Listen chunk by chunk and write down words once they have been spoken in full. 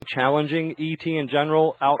challenging ET in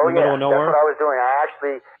general out Oh in the middle yeah, of that's nowhere? what I was doing. I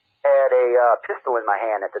actually had a pistol in my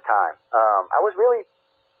hand at the time. I was really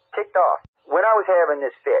ticked off when I was having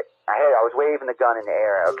this fit. I was waving the gun in the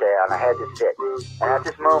air, okay, and I had this fit. And at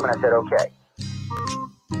this moment, I said, okay.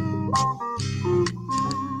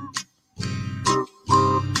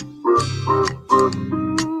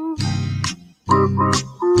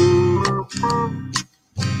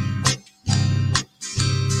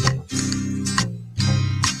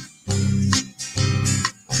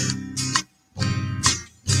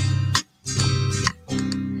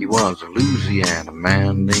 He was a Louisiana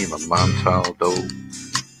man named Montaldo.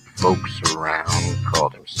 Folks around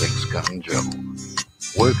called him Six Gun Joe.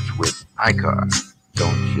 Worked with ICAR,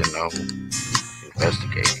 don't you know?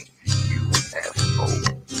 Investigating UFOs.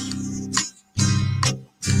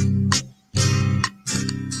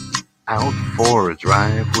 Out for a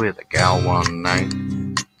drive with a gal one night,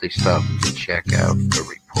 they stopped to check out the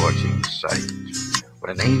reporting site.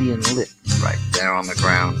 When an alien lit right there on the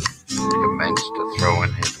ground, he commenced to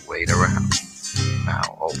throwing his weight around. Now,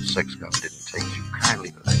 old Six Gun didn't take too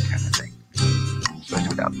kindly to that kind of thing, especially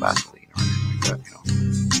without Vaseline or anything like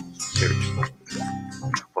that, Seriously.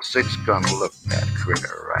 Well, Six Gun looked that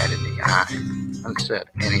critter right in the eye and said,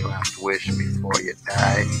 "Any last wish before you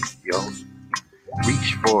die?" Yo,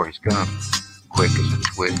 reached for his gun, quick as a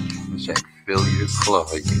twitch, and said, "Fill your claw,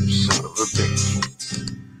 you son of a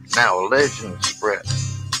bitch." Now a legend spread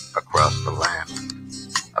across the land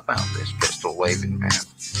about this pistol-waving man.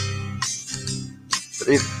 But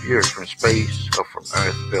if you're from space or from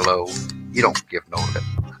Earth below, you don't give no lip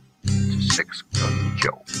to Six Gun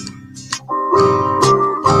Joe.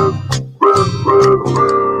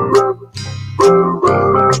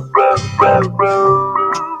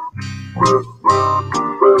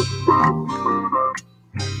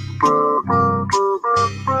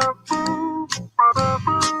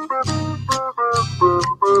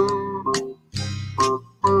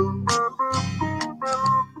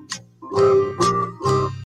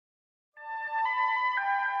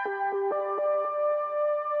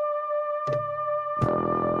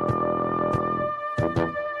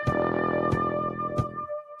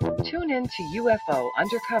 Tune in to UFO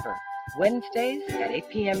Undercover, Wednesdays at 8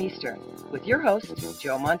 p.m. Eastern, with your host,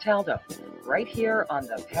 Joe Montaldo, right here on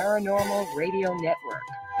the Paranormal Radio Network.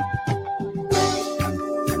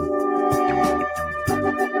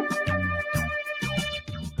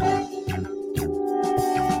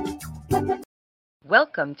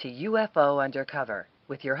 Welcome to UFO Undercover,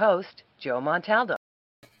 with your host, Joe Montaldo.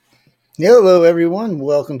 Hello, everyone.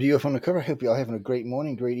 Welcome to UFO Undercover. I hope you're all having a great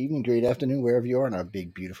morning, great evening, great afternoon, wherever you are on our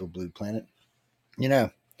big, beautiful blue planet. You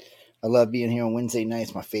know, I love being here on Wednesday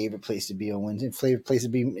nights. My favorite place to be on Wednesday. Favorite place to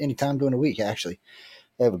be any time during the week, actually.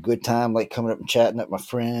 I have a good time, like coming up and chatting up with my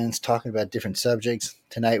friends, talking about different subjects.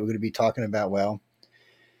 Tonight, we're going to be talking about, well,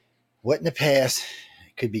 what in the past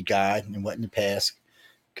could be God and what in the past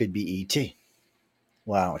could be E.T.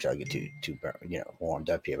 Well, I don't want y'all to get too warmed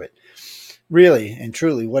up here, but really and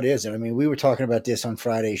truly, what is it? I mean, we were talking about this on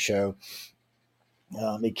Friday's show.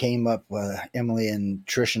 It came up, Emily and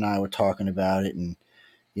Trish and I were talking about it, and,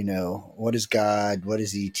 you know, what is God? What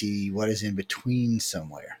is ET? What is in between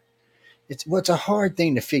somewhere? It's a hard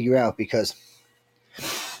thing to figure out because,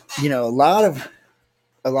 you know, a lot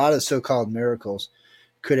of so-called miracles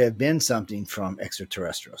could have been something from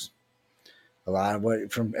extraterrestrials. A lot of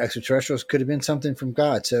what from extraterrestrials could have been something from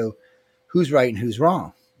God. So who's right and who's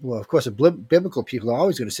wrong? Well, of course, the biblical people are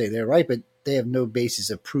always going to say they're right, but they have no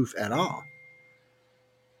basis of proof at all.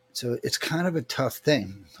 So it's kind of a tough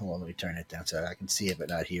thing. Hold on, let me turn it down so I can see it but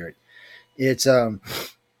not hear it. It's a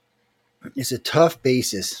tough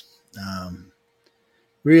basis.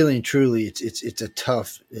 Really and truly, it's a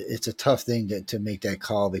tough thing to make that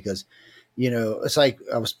call because, you know, it's like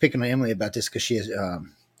I was picking on Emily about this because she has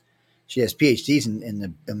PhDs in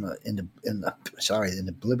the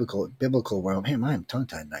biblical world. Man, I'm tongue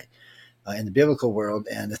tied tonight. In the biblical world,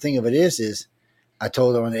 and the thing of it is I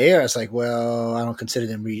told her on the air, it's like, well, I don't consider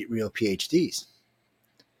them real PhDs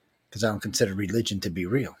because I don't consider religion to be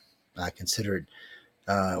real. I consider it,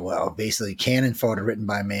 basically canon fodder written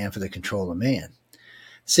by man for the control of man.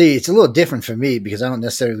 See, it's a little different for me because I don't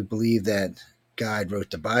necessarily believe that God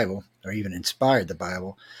wrote the Bible or even inspired the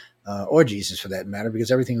Bible or Jesus for that matter,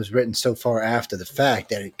 because everything was written so far after the fact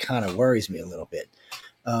that it kind of worries me a little bit.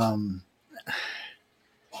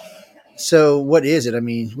 So what is it? I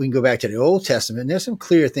mean, we can go back to the Old Testament. There's some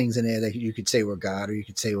clear things in there that you could say were God, or you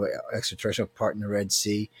could say were extraterrestrial part in the Red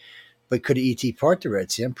Sea. But could ET part the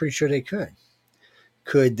Red Sea? I'm pretty sure they could.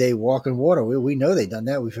 Could they walk in water? Well, we know they've done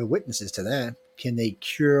that. We've had witnesses to that. Can they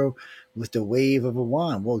cure with the wave of a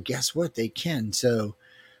wand? Well, guess what? They can. So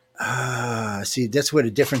See, that's where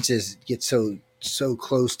the differences get so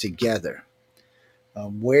close together.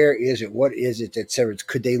 Where is it? What is it that separates?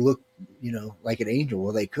 Could they look, like an angel?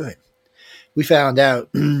 Well, they could. We found out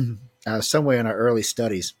somewhere in our early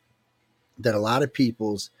studies that a lot of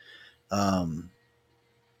people's, well,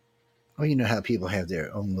 you know how people have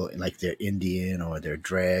their own, like their Indian or their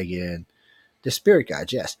dragon, their spirit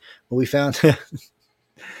guides, yes. But we found that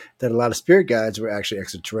a lot of spirit guides were actually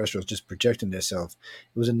extraterrestrials just projecting themselves.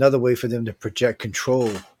 It was another way for them to project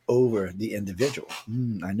control over the individual.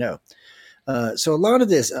 I know. So a lot of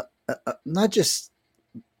this, not just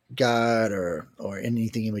God or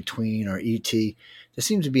anything in between or ET, there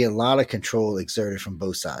seems to be a lot of control exerted from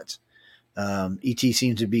both sides. ET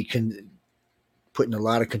seems to be putting a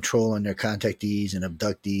lot of control on their contactees and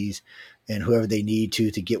abductees and whoever they need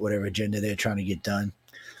to get whatever agenda they're trying to get done.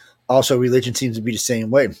 Also, religion seems to be the same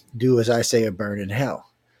way. Do as I say or burn in hell.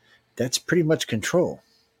 That's pretty much control.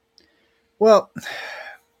 Well,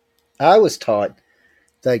 I was taught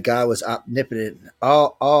that God was omnipotent.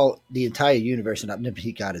 All the entire universe, and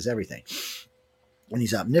omnipotent God is everything. And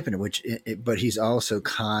he's omnipotent, but he's also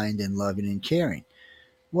kind and loving and caring.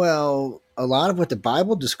 Well, a lot of what the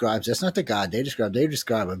Bible describes, that's not the God they describe. They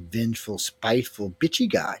describe a vengeful, spiteful, bitchy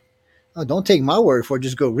God. Oh, don't take my word for it.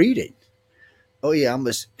 Just go read it. Oh, yeah,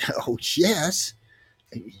 oh, yes.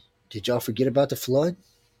 Did y'all forget about the flood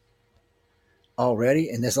already?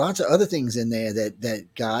 And there's lots of other things in there that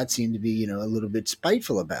God seemed to be, a little bit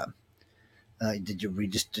spiteful about. Did you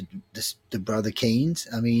read the Brother Cain's?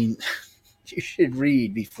 I mean, you should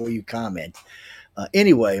read before you comment.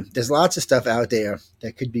 Anyway, there's lots of stuff out there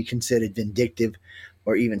that could be considered vindictive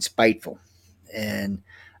or even spiteful. And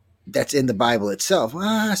that's in the Bible itself.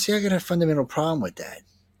 See, I got a fundamental problem with that.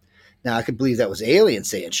 Now, I could believe that was aliens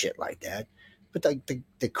saying shit like that. But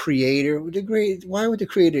the creator, why would the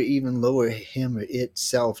creator even lower him or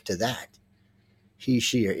itself to that? He,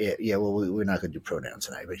 she, or it. Yeah, well, we're not going to do pronouns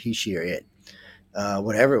tonight, but he, she, or it.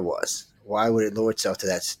 Whatever it was. Why would it lower itself to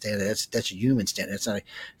that standard? That's a human standard.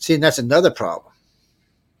 And that's another problem.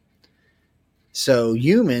 So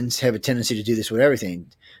humans have a tendency to do this with everything.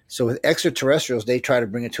 So with extraterrestrials, they try to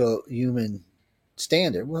bring it to a human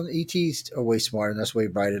standard. Well, ETs are way smarter than us, way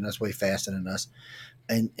brighter than us, way faster than us,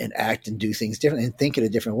 and act and do things differently and think in a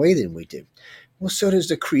different way than we do. Well, so does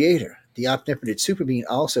the creator. The omnipotent super being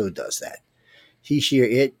also does that. He, she, or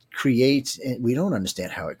it creates, and we don't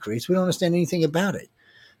understand how it creates. We don't understand anything about it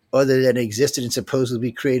other than it existed and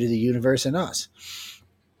supposedly created the universe and us.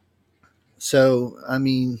 So, I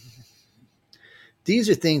mean, these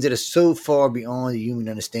are things that are so far beyond the human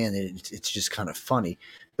understanding. It's just kind of funny.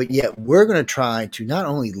 But yet we're going to try to not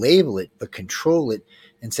only label it, but control it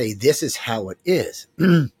and say, this is how it is.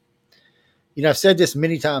 I've said this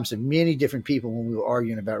many times to many different people when we were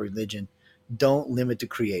arguing about religion. Don't limit the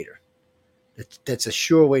creator. That's a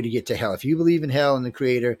sure way to get to hell. If you believe in hell and the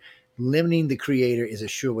creator, limiting the creator is a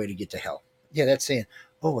sure way to get to hell. Yeah, that's saying,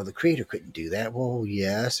 oh, well, the creator couldn't do that. Well,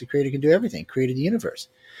 yes, the creator can do everything. Created the universe.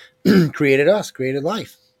 Created us, created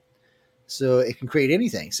life. So it can create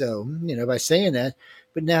anything. So, by saying that,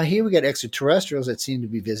 but now here we got extraterrestrials that seem to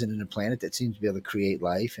be visiting the planet that seems to be able to create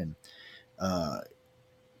life and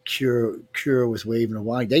cure with waving a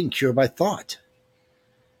wand. They can cure by thought.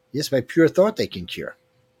 Yes, by pure thought they can cure.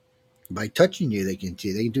 By touching you, they can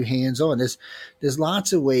cure. They can do hands-on. There's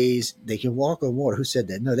lots of ways they can walk on water. Who said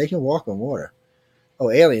that? No, they can walk on water. Oh,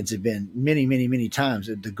 aliens have been many, many, many times.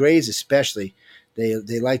 The Greys especially. They've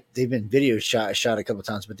been video shot a couple of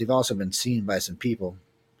times, but they've also been seen by some people,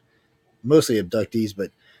 mostly abductees,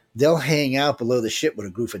 but they'll hang out below the ship with a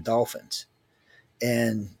group of dolphins.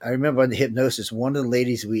 And I remember under hypnosis, one of the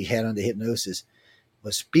ladies we had under hypnosis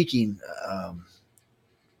was speaking,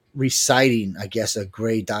 reciting, I guess, a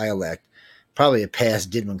Grey dialect, probably a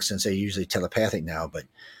past Didmung since they're usually telepathic now, but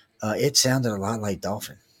it sounded a lot like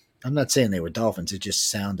dolphin. I'm not saying they were dolphins. It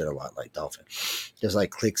just sounded a lot like dolphin. There's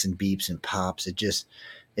like clicks and beeps and pops.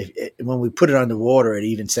 When we put it underwater, it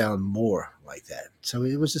even sounded more like that. So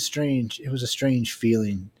it was a strange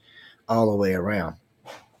feeling all the way around.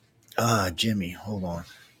 Jimmy, hold on.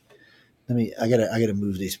 I gotta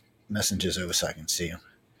move these messages over so I can see them.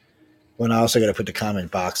 Well, I also gotta put the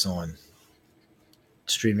comment box on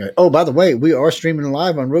StreamYard. Oh, by the way, we are streaming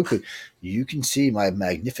live on Roku. You can see my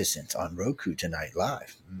magnificence on Roku tonight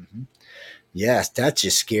live. Mm-hmm. Yes, that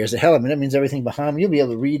just scares the hell out of me. That means everything behind me, you'll be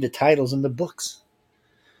able to read the titles in the books.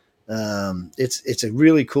 It's a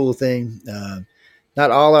really cool thing.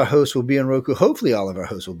 Not all our hosts will be on Roku. Hopefully all of our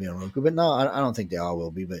hosts will be on Roku, but no, I don't think they all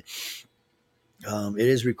will be. But it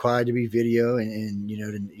is required to be video, and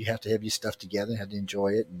you have to have your stuff together, have to enjoy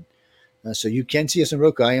it, and So you can see us on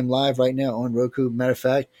Roku. I am live right now on Roku. Matter of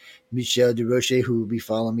fact, Michelle DeRoche, who will be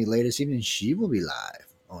following me later this evening, she will be live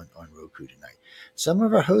on Roku tonight. Some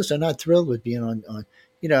of our hosts are not thrilled with being on.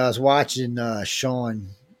 I was watching Sean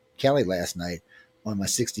Kelly last night on my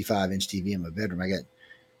 65-inch TV in my bedroom. I got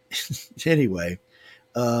anyway.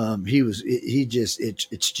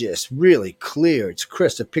 It's just really clear. It's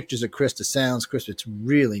crisp. The pictures are crisp. The sound's crisp. It's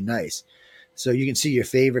really nice. So you can see your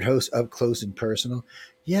favorite host up close and personal.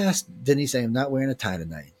 Yes, Denise, I am not wearing a tie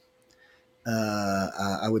tonight.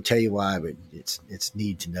 I would tell you why, but it's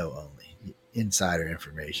need to know only. Insider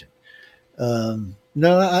information.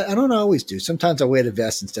 No, I don't always do. Sometimes I wear the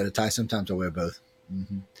vest instead of tie. Sometimes I wear both.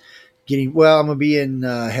 Mm-hmm. I'm going to be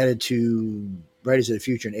headed to Writers of the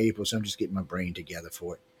Future in April, so I'm just getting my brain together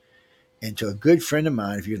for it. And to a good friend of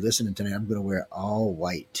mine, if you're listening tonight, I'm going to wear all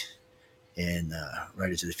white in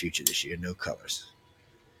Writers of the Future this year, no colors.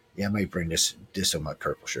 Yeah, I might bring this on my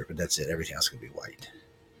purple shirt, but that's it. Everything else is going to be white.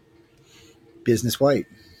 Business white.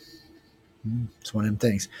 It's one of them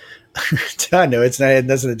things. I know it had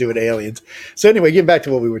nothing to do with aliens. So anyway, getting back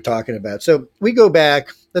to what we were talking about. So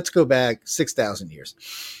let's go back 6,000 years.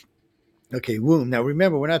 Okay, womb. Now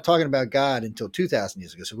remember, we're not talking about God until 2,000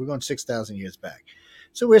 years ago. So we're going 6,000 years back.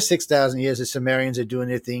 So we're 6,000 years. The Sumerians are doing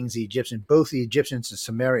their things. Both the Egyptians and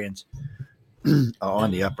Sumerians are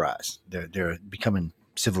on the uprise. They're becoming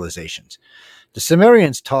civilizations. The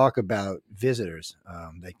Sumerians talk about visitors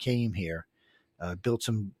that came here, built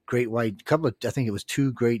some I think it was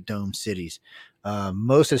 2 great dome cities.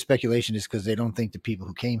 Most of the speculation is because they don't think the people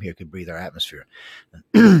who came here could breathe our atmosphere.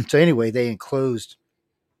 So anyway, they enclosed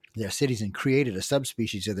their cities and created a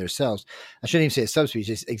subspecies of themselves. I shouldn't even say a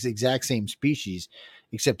subspecies, it's the exact same species,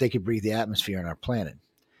 except they could breathe the atmosphere on our planet.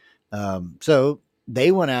 So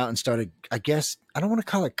they went out and started, I guess, I don't want to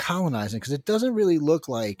call it colonizing because it doesn't really look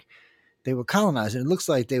like they were colonizing. It looks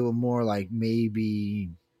like they were more like maybe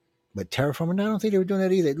terraforming. I don't think they were doing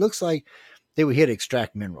that either. It looks like they were here to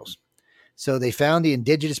extract minerals. So they found the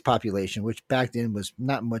indigenous population, which back then was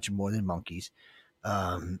not much more than monkeys.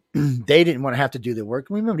 They didn't want to have to do their work.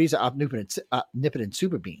 Remember, these are omnipotent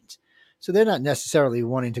super beings. So they're not necessarily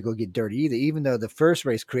wanting to go get dirty either. Even though the first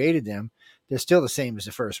race created them, they're still the same as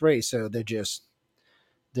the first race. So the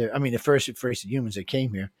first race of humans that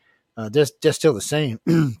came here, they're still the same.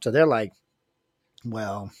 So they're like,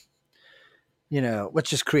 well,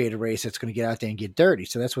 let's just create a race that's going to get out there and get dirty.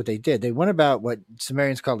 So that's what they did. They went about what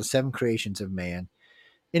Sumerians call the 7 creations of man.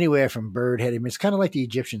 Anywhere from bird-headed men. It's kind of like the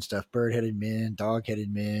Egyptian stuff. Bird-headed men,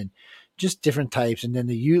 dog-headed men, just different types. And then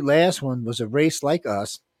the last one was a race like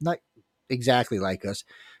us, not exactly like us,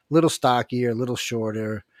 a little stockier, a little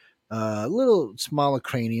shorter, a little smaller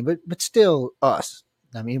cranium, but still us.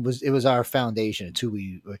 I mean, it was our foundation. It's who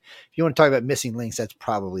we. If you want to talk about missing links, that's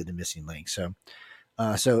probably the missing link. So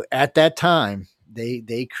at that time,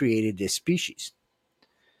 they created this species.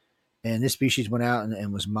 And this species went out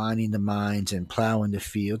and was mining the mines and plowing the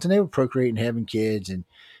fields. And they were procreating, having kids and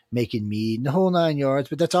making meat and the whole 9 yards.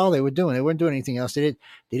 But that's all they were doing. They weren't doing anything else. They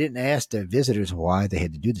didn't ask their visitors why they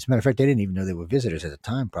had to do this. Matter of fact, they didn't even know they were visitors at the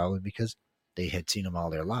time, probably because they had seen them all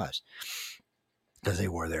their lives because they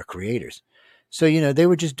were their creators. So, they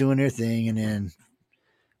were just doing their thing. And then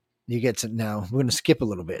you get some. Now, we're going to skip a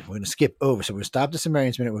little bit. We're going to skip over. So we're going to stop the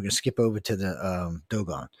Sumerians a minute. We're going to skip over to the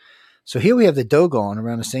Dogon. So here we have the Dogon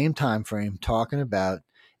around the same time frame talking about,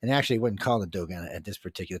 and actually it wasn't called the Dogon at this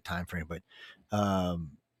particular time frame, but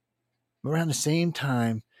around the same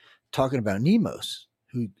time talking about Nemos,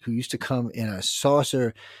 who used to come in a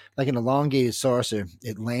saucer, like an elongated saucer.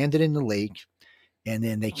 It landed in the lake, and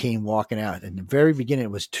then they came walking out. In the very beginning,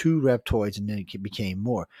 it was 2 reptoids, and then it became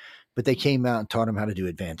more. But they came out and taught them how to do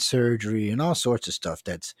advanced surgery and all sorts of stuff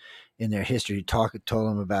that's in their history. Told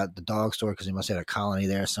them about the dog store because they must have had a colony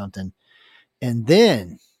there or something. And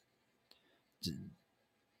then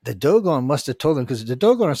the Dogon must have told them, because the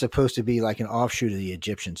Dogon are supposed to be like an offshoot of the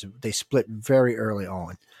Egyptians. They split very early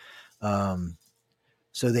on.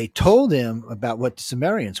 So they told them about what the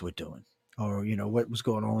Sumerians were doing, or, what was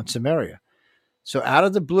going on in Samaria. So out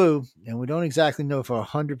of the blue, and we don't exactly know for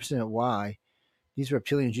 100% why, these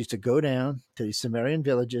reptilians used to go down to these Sumerian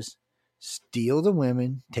villages, steal the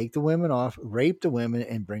women, take the women off, rape the women,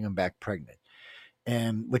 and bring them back pregnant.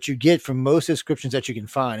 And what you get from most descriptions that you can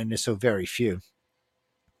find, and there's so very few,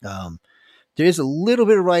 there is a little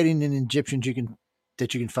bit of writing in Egyptian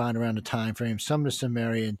that you can find around the time frame. Some of the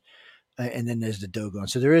Sumerian, and then there's the Dogon.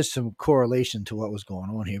 So there is some correlation to what was going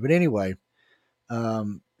on here. But anyway,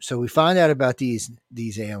 so we find out about these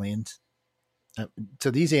aliens.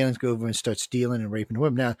 So these aliens go over and start stealing and raping the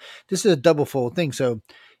women. Now, this is a double-fold thing. So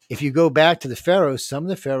if you go back to the pharaohs, some of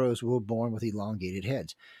the pharaohs were born with elongated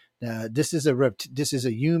heads. Now, this is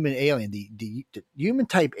a human alien. The human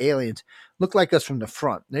type aliens look like us from the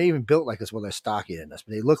front. They're even built like us. Well, they're stockier than us,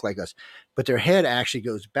 but they look like us. But their head actually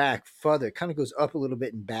goes back further. It kind of goes up a little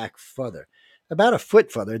bit and back further, about a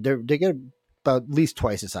foot further. They get about at least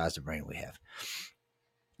twice the size of the brain we have.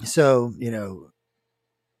 So,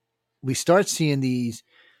 we start seeing these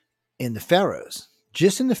in the pharaohs,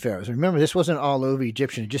 just in the pharaohs. Remember, this wasn't all over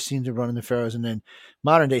Egyptian. It just seemed to run in the pharaohs. And then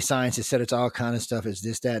modern day science has said it's all kind of stuff. It's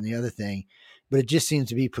this, that, and the other thing. But it just seems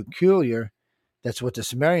to be peculiar. That's what the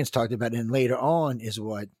Sumerians talked about. And later on is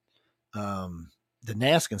what the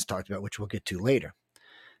Nazcans talked about, which we'll get to later.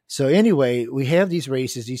 So anyway, we have these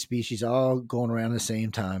races, these species all going around at the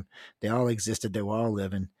same time. They all existed. They were all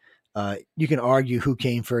living. You can argue who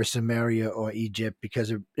came first, Sumeria or Egypt, because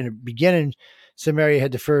in the beginning, Sumeria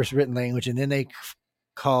had the first written language, and then they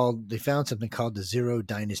found something called the Zero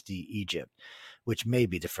Dynasty Egypt, which may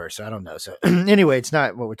be the first. So I don't know. So anyway, it's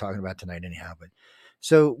not what we're talking about tonight anyhow. But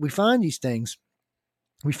so we find these things.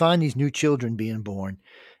 We find these new children being born.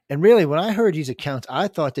 And really, when I heard these accounts, I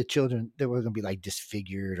thought the children, they were going to be like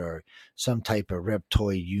disfigured or some type of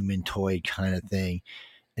reptoid, humantoid kind of thing.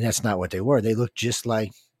 And that's not what they were. They looked just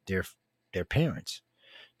like their parents.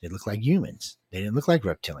 They looked like humans. They didn't look like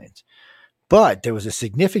reptilians. But there was a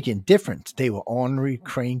significant difference. They were ornery,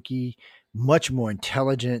 cranky, much more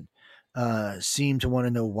intelligent, seemed to want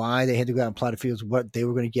to know why they had to go out and plow the fields, what they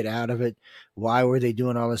were going to get out of it. Why were they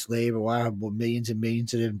doing all this labor? Why were millions and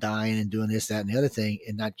millions of them dying and doing this, that, and the other thing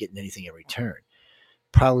and not getting anything in return?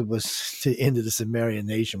 Probably was the end of the Sumerian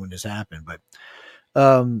nation when this happened. But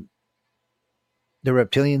the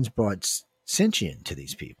reptilians brought sentient to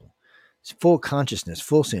these people. It's full consciousness,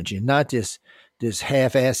 full sentient, not this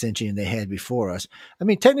half-ass sentient they had before us. I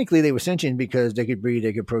mean, technically they were sentient because they could breed,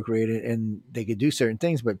 they could procreate, and they could do certain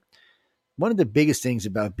things. But one of the biggest things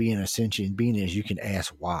about being a sentient being is you can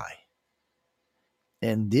ask why.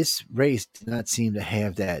 And this race did not seem to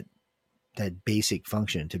have that basic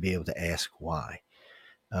function to be able to ask why.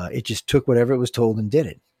 It just took whatever it was told and did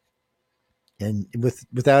it. And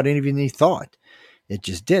without any thought, it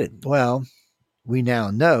just did it. Well, we now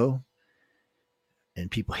know, and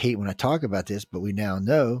people hate when I talk about this, but we now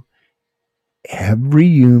know every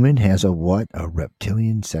human has a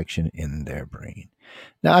reptilian section in their brain.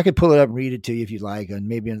 Now, I could pull it up and read it to you if you'd like, and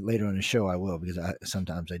maybe later on the show I will, because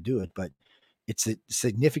sometimes I do it, but it's a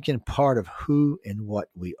significant part of who and what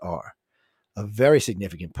we are, a very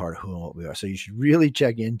significant part of who and what we are. So you should really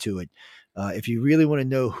check into it. If you really want to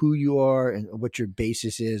know who you are and what your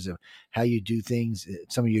basis is of how you do things,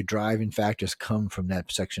 some of your driving factors come from that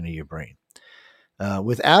section of your brain.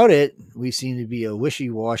 Without it, we seem to be a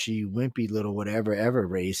wishy-washy, wimpy little whatever ever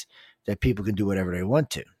race that people can do whatever they want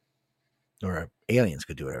to, or aliens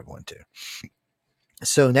could do whatever they want to.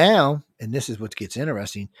 So now, and this is what gets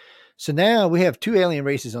interesting, so now we have two alien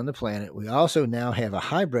races on the planet. We also now have a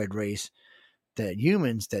hybrid race, that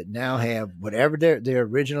humans that now have whatever their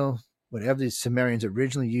original, whatever the Sumerians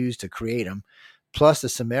originally used to create them, plus the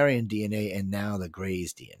Sumerian DNA and now the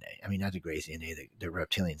Greys DNA. I mean, not the Greys DNA, the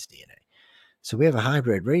reptilians DNA. So we have a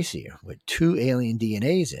hybrid race here with two alien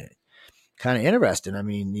DNAs in it. Kind of interesting. I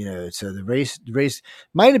mean, so the race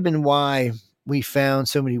might have been why we found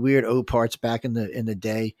so many weird O parts back in the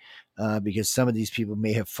day, because some of these people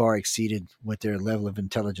may have far exceeded what their level of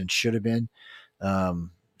intelligence should have been.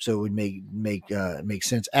 So it would make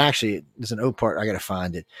sense. Actually, there's an O part. I got to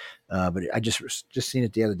find it, but I just seen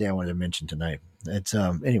it the other day. I wanted to mention tonight. It's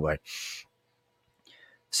anyway.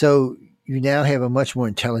 So you now have a much more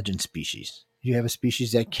intelligent species. You have a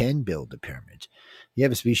species that can build the pyramids. You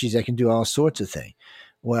have a species that can do all sorts of things.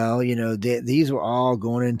 Well, these were all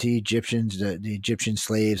going into Egyptians, the Egyptian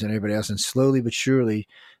slaves and everybody else. And slowly but surely,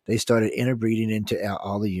 they started interbreeding into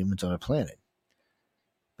all the humans on the planet.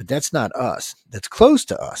 But that's not us. That's close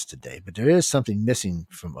to us today. But there is something missing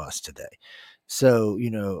from us today. So,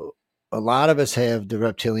 a lot of us have the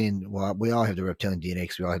reptilian, well, we all have the reptilian DNA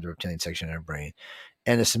because we all have the reptilian section in our brain.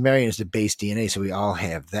 And the Sumerian is the base DNA, so we all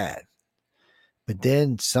have that. But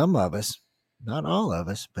then some of us, not all of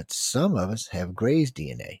us, but some of us have Gray's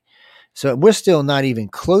DNA. So we're still not even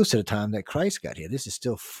close to the time that Christ got here. This is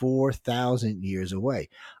still 4,000 years away.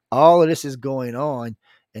 All of this is going on,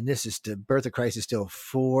 and the birth of Christ is still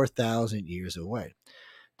 4,000 years away.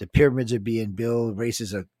 The pyramids are being built,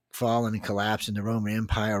 races are falling and collapsing, the Roman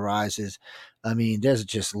Empire rises. I mean, there's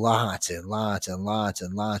just lots and lots and lots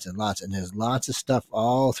and lots and lots, and there's lots of stuff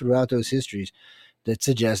all throughout those histories that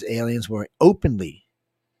suggests aliens were openly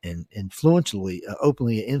and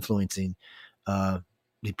openly influencing the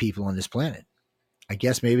people on this planet. I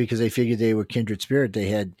guess maybe because they figured they were kindred spirit,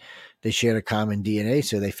 they shared a common DNA,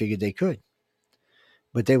 so they figured they could.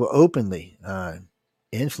 but they were openly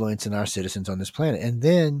influencing our citizens on this planet. And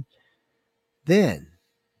then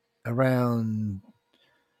around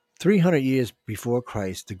 300 years before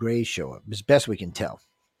Christ, the Greys show up, as best we can tell.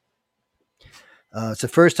 It's the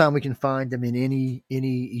first time we can find them in any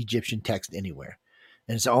Egyptian text anywhere,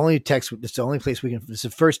 and it's the only text. It's the only place we can. It's the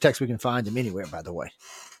first text we can find them anywhere. By the way,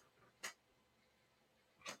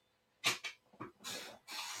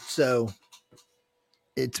 so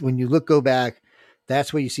it's when you go back,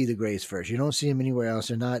 that's where you see the Greys first. You don't see them anywhere else.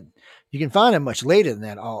 They're not. You can find them much later than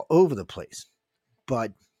that, all over the place,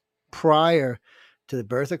 but prior to the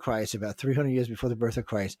birth of Christ, about 300 years before the birth of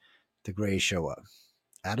Christ, the Greys show up.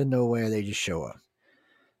 Out of nowhere, they just show up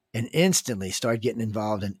and instantly start getting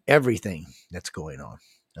involved in everything that's going on.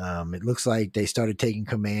 It looks like they started taking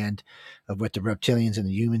command of what the reptilians and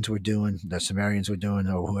the humans were doing, the Sumerians were doing,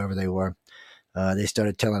 or whoever they were. They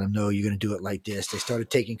started telling them, no, you're going to do it like this. They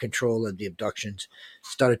started taking control of the abductions,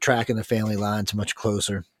 started tracking the family lines much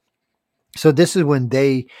closer. So this is when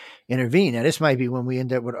they intervene. Now, this might be when we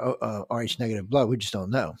end up with Rh negative blood. We just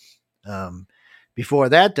don't know. Before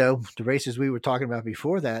that, though, the races we were talking about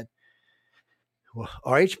before that, well,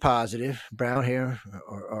 Rh positive, brown hair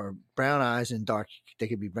or brown eyes and dark. They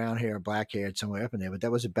could be brown hair or black haired somewhere up in there, but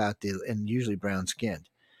that was about and usually brown skinned.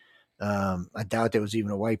 I doubt there was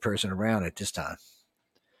even a white person around at this time.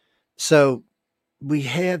 So we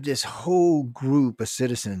have this whole group of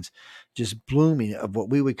citizens just blooming of what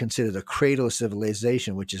we would consider the cradle of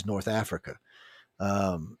civilization, which is North Africa.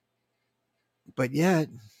 But yet,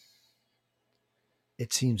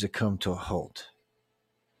 it seems to come to a halt.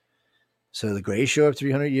 So the Greys show up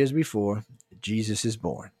 300 years before. Jesus is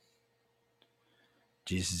born.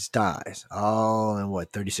 Jesus dies. All in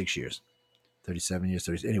 36 years? 37 years,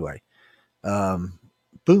 30. Anyway,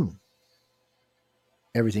 boom.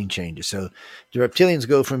 Everything changes. So the reptilians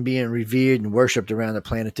go from being revered and worshipped around the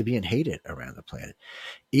planet to being hated around the planet.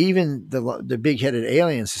 Even the big-headed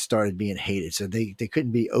aliens started being hated, so they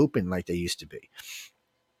couldn't be open like they used to be.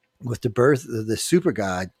 With the birth of the super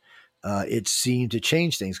god, it seemed to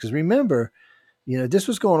change things. Because remember, this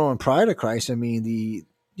was going on prior to Christ. I mean,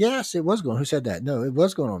 yes, it was going on. Who said that? No, it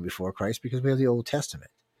was going on before Christ because we have the Old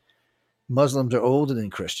Testament. Muslims are older than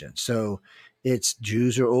Christians. So it's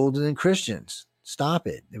Jews are older than Christians. Stop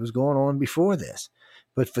it. It was going on before this.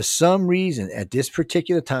 But for some reason, at this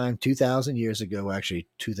particular time, 2,000 years ago, actually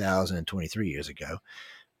 2,023 years ago,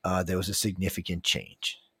 there was a significant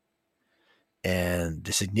change. And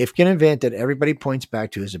the significant event that everybody points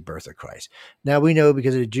back to is the birth of Christ. Now we know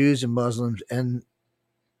because of the Jews and Muslims and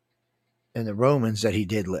the Romans that he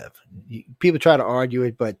did live. People try to argue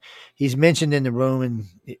it, but he's mentioned in the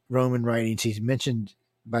Roman writings. He's mentioned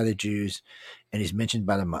by the Jews, and he's mentioned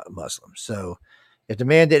by the Muslims. So if the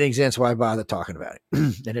man didn't exist, why bother talking about it?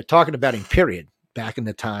 And they're talking about him, period, back in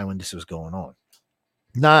the time when this was going on.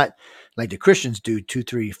 Not like the Christians do 200,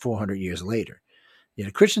 300, 400 years later.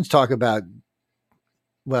 The Christians talk about,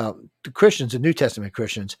 the New Testament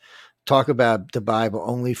Christians talk about the Bible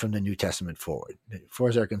only from the New Testament forward. As far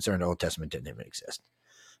as they're concerned, the Old Testament didn't even exist.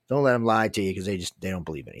 Don't let them lie to you because they don't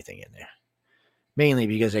believe anything in there. Mainly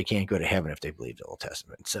because they can't go to heaven if they believe the Old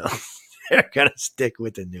Testament. So they're going to stick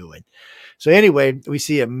with the new one. So anyway, we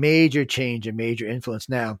see a major change, a major influence.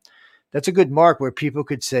 Now, that's a good mark where people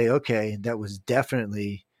could say, okay, that was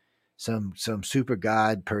definitely some super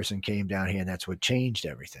God person came down here and that's what changed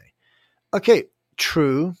everything. Okay,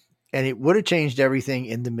 true. And it would have changed everything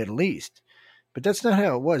in the Middle East. But that's not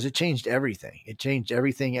how it was. It changed everything. It changed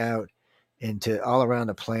everything out into all around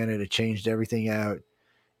the planet. It changed everything out.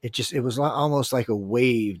 It was almost like a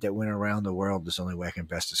wave that went around the world. That's the only way I can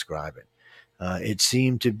best describe it. It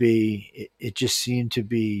just seemed to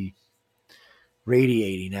be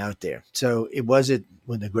radiating out there. So was it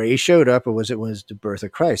when the Greys showed up, or was the birth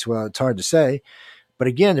of Christ? Well, it's hard to say. But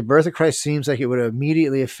again, the birth of Christ seems like it would have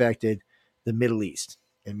immediately affected the Middle East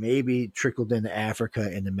and maybe trickled into Africa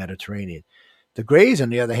and the Mediterranean. The Greys, on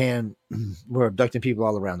the other hand, were abducting people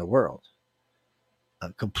all around the world,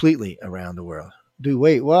 completely around the world.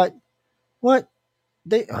 Wait, what? What?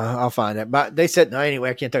 I'll find that. But they said, no,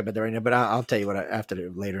 anyway, I can't talk about that right now, but I'll tell you what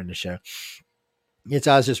later in the show.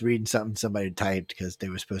 I was just reading something somebody typed because they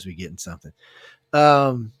were supposed to be getting something.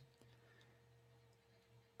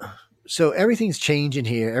 So everything's changing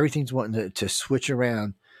here. Everything's wanting to switch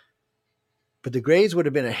around. But the Greys would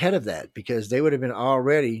have been ahead of that because they would have been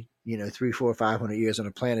already, 300, 400, 500 years on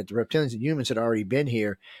the planet. The reptilians and humans had already been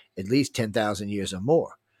here at least 10,000 years or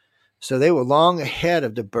more. So they were long ahead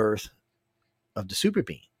of the birth of the super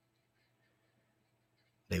being.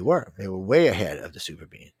 They were way ahead of the super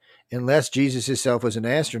being. Unless Jesus himself was an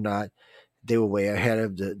astronaut they were way ahead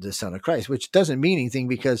of the Son of Christ, which doesn't mean anything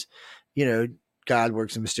because, God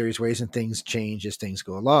works in mysterious ways and things change as things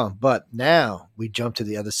go along. But now we jump to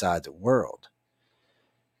the other side of the world.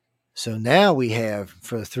 So now we have,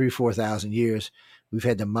 for 4,000 years, we've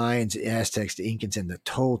had the Mayans, the Aztecs, the Incans, and the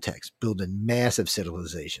Toltecs building massive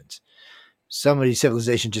civilizations. Some of these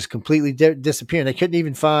civilizations just completely disappeared. They couldn't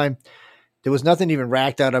even find, there was nothing even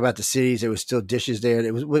racked out about the cities. There was still dishes there.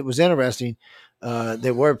 It was interesting.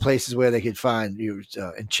 There were places where they could find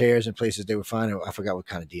in chairs and places they were finding. I forgot what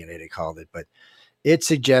kind of DNA they called it, but it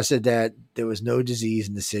suggested that there was no disease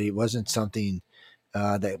in the city. It wasn't something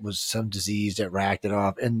that was some disease that racked it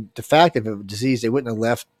off. And the fact of a disease, they wouldn't have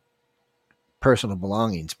left personal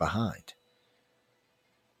belongings behind.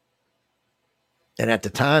 And at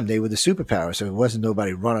the time, they were the superpower, so it wasn't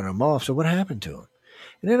nobody running them off. So what happened to them?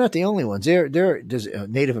 And they're not the only ones. There's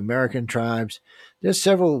Native American tribes. There's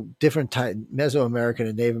several different Mesoamerican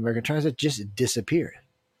and Native American tribes that just disappeared.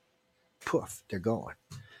 Poof, they're gone.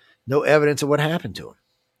 No evidence of what happened to them.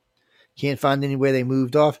 Can't find anywhere they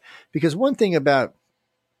moved off. Because one thing about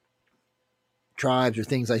tribes or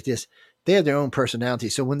things like this, they have their own personality.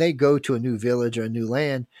 So when they go to a new village or a new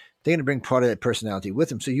land, they're going to bring part of that personality with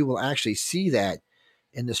them. So you will actually see that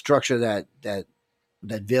in the structure that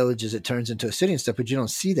village as it turns into a city and stuff, but you don't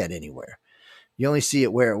see that anywhere. You only see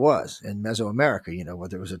it where it was in Mesoamerica,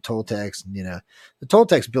 whether it was a Toltecs, the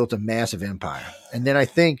Toltecs built a massive empire. And then I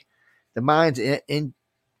think the Mayans,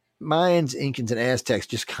 Incans, and Aztecs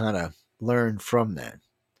just kind of learned from that.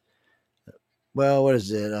 Well, what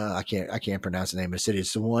is it? I can't pronounce the name of the city.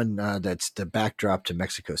 It's the one that's the backdrop to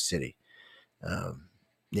Mexico City.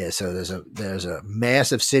 So there's a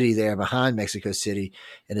massive city there behind Mexico City,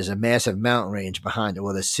 and there's a massive mountain range behind it.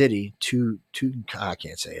 Well, the city, I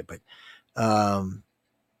can't say it, but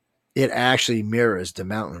it actually mirrors the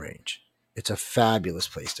mountain range. It's a fabulous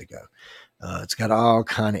place to go. It's got all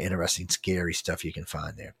kind of interesting, scary stuff you can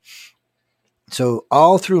find there. So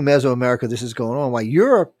all through Mesoamerica, this is going on. While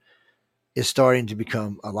Europe is starting to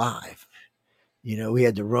become alive. We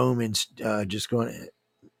had the Romans just going.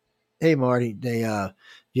 Hey, Marty,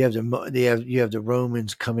 you have the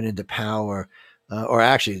Romans coming into power, or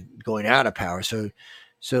actually going out of power.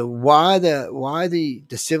 So why the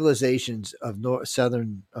civilizations of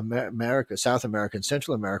Southern America, South America, and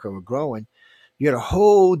Central America were growing? You had a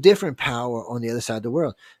whole different power on the other side of the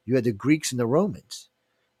world. You had the Greeks and the Romans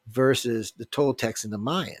versus the Toltecs and the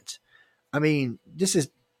Mayans. I mean, this is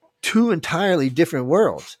two entirely different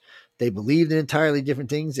worlds. They believed in entirely different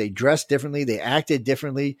things. They dressed differently. They acted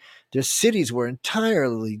differently. Their cities were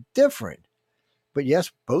entirely different. But yes,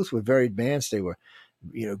 both were very advanced. They were,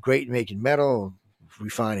 great at making metal,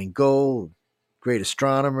 refining gold, great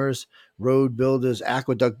astronomers, road builders,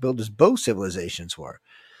 aqueduct builders. Both civilizations were.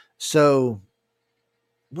 So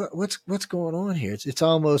what's going on here? It's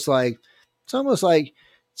almost like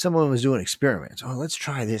someone was doing experiments. Oh, let's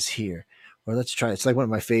try this here. Or let's try. It's like one of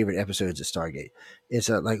my favorite episodes of Stargate. It's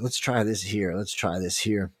like, let's try this here. Let's try this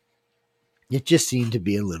here. It just seemed to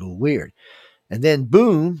be a little weird. And then,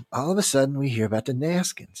 boom, all of a sudden we hear about the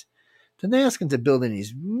Nazcans. The Nazcans are building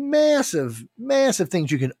these massive, massive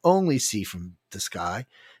things you can only see from the sky.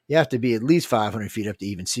 You have to be at least 500 feet up to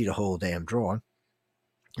even see the whole damn drawing.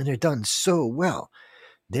 And they're done so well.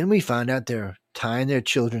 Then we find out they're tying their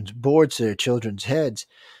children's boards to their children's heads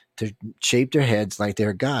to shape their heads like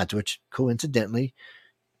they're gods, which coincidentally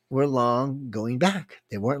were long going back.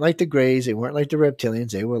 They weren't like the Greys. They weren't like the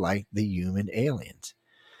reptilians. They were like the human aliens.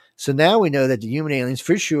 So now we know that the human aliens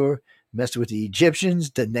for sure messed with the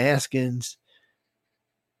Egyptians, the Nazcans.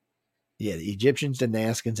 Yeah, the Egyptians, the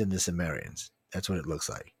Nazcans, and the Sumerians. That's what it looks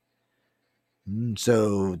like.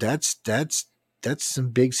 So that's some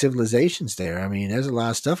big civilizations there. I mean, there's a lot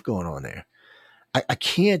of stuff going on there. I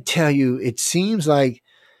can't tell you. It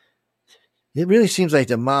really seems like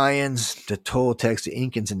the Mayans, the Toltecs, the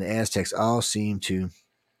Incans, and the Aztecs all seem to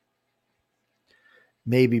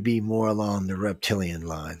maybe be more along the reptilian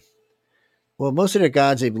line. Well, most of their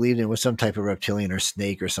gods they believed in was some type of reptilian or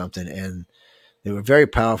snake or something, and they were very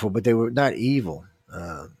powerful, but they were not evil.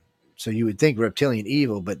 So you would think reptilian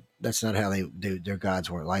evil, but that's not how their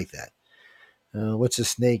gods weren't like that. What's the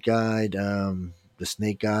snake god? The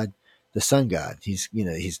snake god, the sun god. He's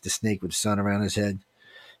the snake with the sun around his head.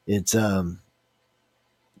 It's all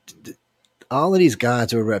of these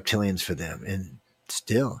gods were reptilians for them, and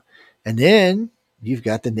then you've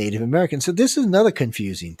got the Native Americans. So this is another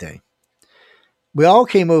confusing thing. We all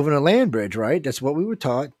came over in a land bridge, right? That's what we were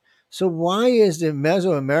taught. So why is the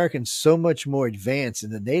Mesoamericans so much more advanced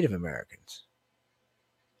than the Native Americans?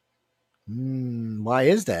 Why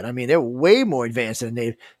is that? I mean, they're way more advanced than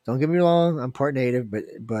Native. Don't get me wrong, I'm part Native,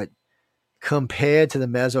 but compared to the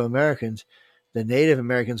Mesoamericans, the Native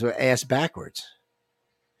Americans were ass backwards.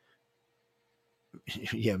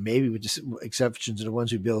 Yeah, maybe with just exceptions of the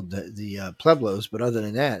ones who build the Pueblos, but other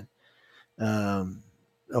than that,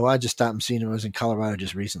 I just stopped seeing them. I was in Colorado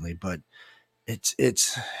just recently, but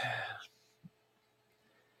it's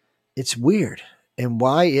weird. And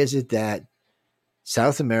why is it that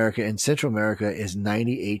South America and Central America is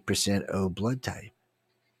 98% O blood type?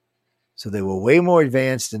 So they were way more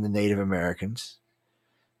advanced than the Native Americans.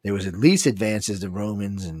 They was at least advanced as the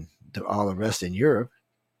Romans and all the rest in Europe.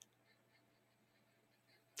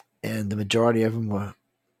 And the majority of them were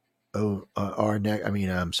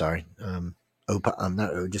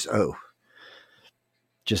just O.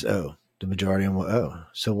 Just O. The majority of them were O.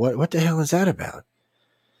 So what the hell is that about?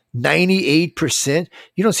 98%?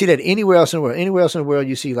 You don't see that anywhere else in the world. Anywhere else in the world,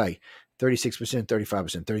 you see like 36%,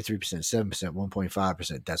 35%, 33%, 7%,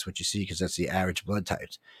 1.5%. That's what you see because that's the average blood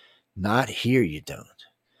types. Not here, you don't.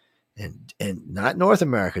 And not North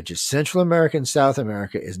America, just Central America and South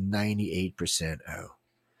America is 98% O.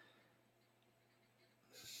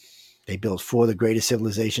 They built 4 of the greatest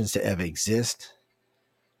civilizations to ever exist.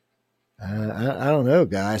 I don't know,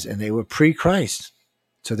 guys. And they were pre-Christ.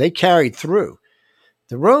 So they carried through.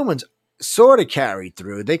 The Romans sort of carried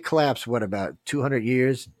through. They collapsed, about 200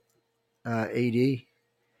 years AD?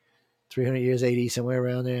 300 years AD, somewhere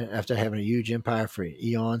around there. After having a huge empire for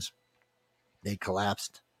eons, they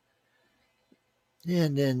collapsed.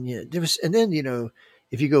 And then,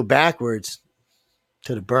 if you go backwards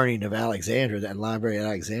to the burning of Alexandria, that library at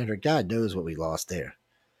Alexandria, God knows what we lost there.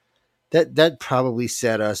 That probably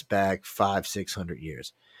set us back 500-600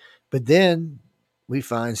 years. But then we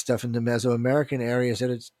find stuff in the Mesoamerican areas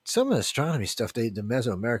that some of the astronomy stuff the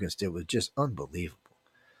Mesoamericans did was just unbelievable.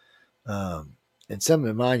 And some of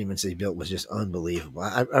the monuments they built was just unbelievable.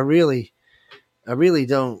 I really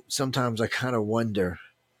don't. Sometimes I kind of wonder,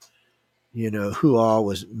 who all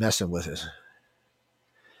was messing with us.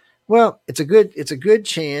 Well, it's a good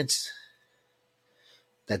chance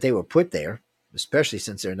that they were put there, especially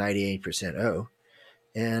since they're 98% O,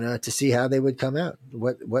 and to see how they would come out,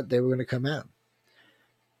 what they were going to come out.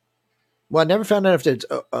 Well, I never found out if it's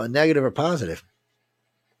a negative or positive.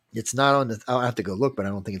 It's not on the. I'll have to go look, but I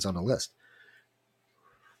don't think it's on the list.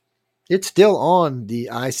 It's still on the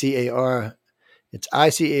ICAR. It's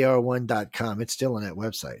ICAR1.com. It's still on that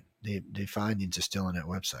website. The findings are still on that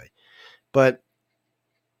website, but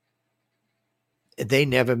they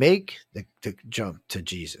never make the jump to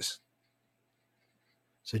Jesus.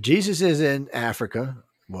 So Jesus is in Africa.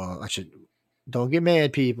 Well, don't get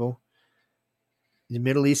mad, people. The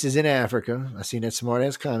Middle East is in Africa. I seen that smart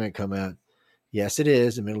ass comment come out. Yes, it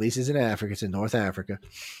is. The Middle East is in Africa. It's in North Africa.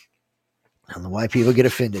 I don't know why people get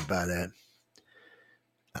offended by that.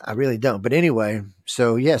 I really don't. But anyway,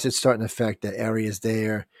 so yes, it's starting to affect the areas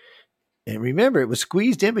there. And remember, it was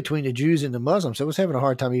squeezed in between the Jews and the Muslims. So it was having a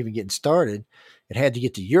hard time even getting started. It had to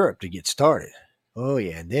get to Europe to get started. Oh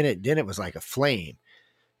yeah. And then it was like a flame.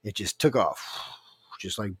 It just took off,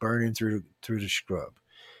 just like burning through the scrub.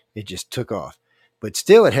 It just took off. But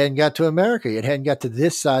still, it hadn't got to America. It hadn't got to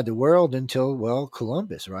this side of the world until,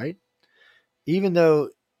 Columbus, right? Even though,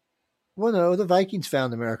 no, the Vikings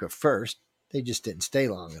found America first. They just didn't stay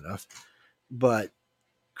long enough. But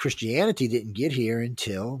Christianity didn't get here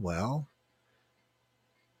until,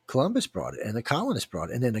 Columbus brought it and the colonists brought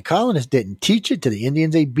it. And then the colonists didn't teach it to the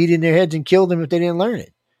Indians. They beat in their heads and killed them if they didn't learn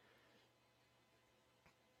it.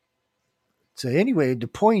 So anyway, the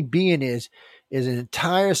point being is an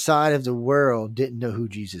entire side of the world didn't know who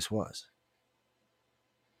Jesus was.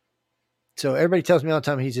 So everybody tells me all the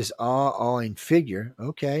time he's this awing figure.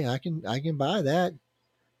 Okay, I can buy that.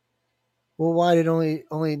 Well, why did only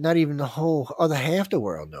not even the whole other half the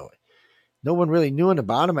world know it? No one really knew in the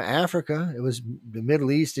bottom of Africa. It was the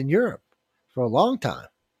Middle East and Europe for a long time.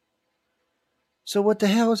 So what the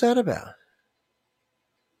hell is that about?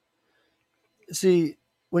 See,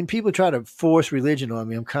 when people try to force religion on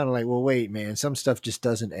me, I'm kind of like, well, wait, man, some stuff just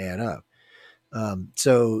doesn't add up.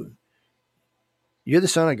 So you're the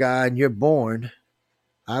son of God and you're born.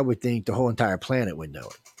 I would think the whole entire planet would know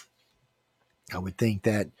it. I would think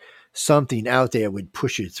that something out there would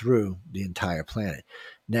push you through the entire planet.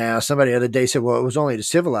 Now, somebody the other day said, well, it was only the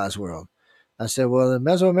civilized world. I said, well, the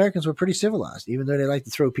Mesoamericans were pretty civilized. Even though they like to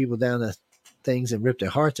throw people down the things and rip their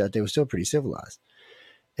hearts out, they were still pretty civilized.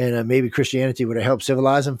 And maybe Christianity would have helped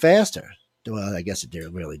civilize them faster. Well, I guess it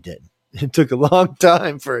really didn't. It took a long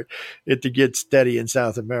time for it to get steady in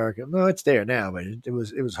South America. No, it's there now, but it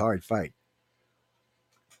was a hard fight.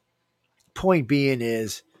 Point being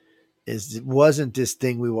is it wasn't this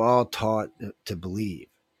thing we were all taught to believe.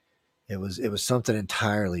 It was something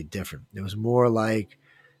entirely different. It was more like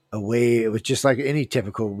a way. It was just like any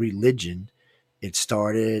typical religion. It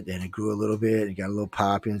started and it grew a little bit and got a little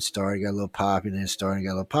popular and started, got a little popular and started, got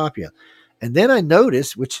a little popular. And then I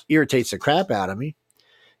noticed, which irritates the crap out of me,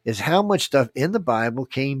 is how much stuff in the Bible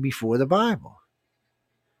came before the Bible.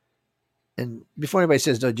 And before anybody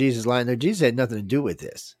says, no, Jesus lied, no, Jesus had nothing to do with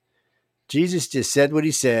this. Jesus just said what he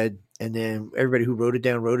said, and then everybody who wrote it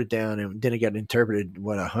down, and then it got interpreted,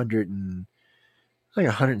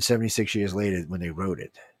 176 years later when they wrote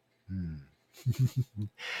it.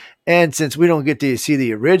 And since we don't get to see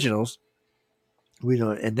the originals, we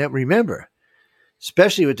don't, and then remember,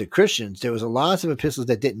 especially with the Christians, there was a lot of epistles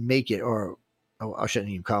that didn't make it, or I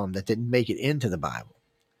shouldn't even call them, that didn't make it into the Bible.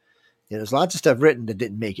 There's lots of stuff written that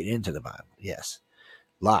didn't make it into the Bible. Yes,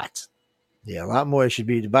 lots. Yeah, a lot more.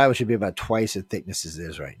 The Bible should be about twice the thickness as it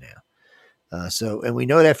is right now. And we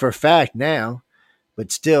know that for a fact now,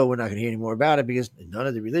 but still, we're not going to hear any more about it because none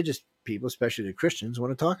of the religious people, especially the Christians,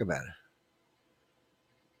 want to talk about it.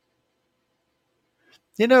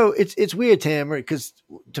 It's weird, Tamara,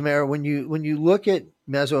 when you look at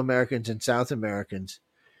Mesoamericans and South Americans,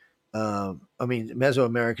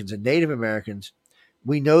 Mesoamericans and Native Americans,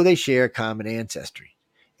 we know they share a common ancestry.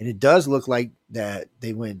 And it does look like that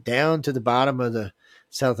they went down to the bottom of the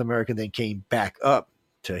South America, then came back up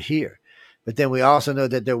to here. But then we also know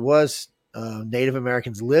that there was Native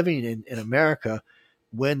Americans living in America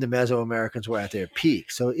when the Mesoamericans were at their peak.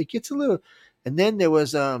 So it gets a little... And then there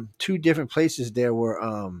was two different places there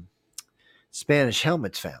were Spanish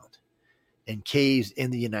helmets found in caves in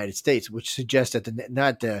the United States, which suggests that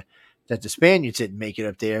that the Spaniards didn't make it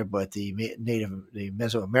up there, but the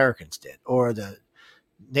Mesoamericans did, or the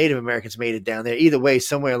Native Americans made it down there. Either way,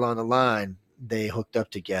 somewhere along the line, they hooked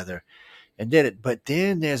up together and did it. But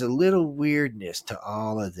then there's a little weirdness to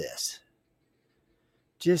all of this.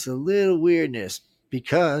 Just a little weirdness,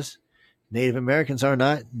 because Native Americans are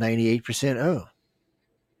not 98% O.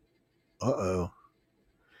 Uh-oh.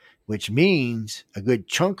 Which means a good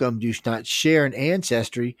chunk of them do not share an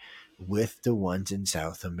ancestry with the ones in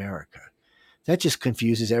South America. That just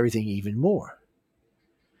confuses everything even more.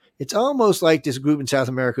 It's almost like this group in South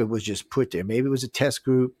America was just put there. Maybe it was a test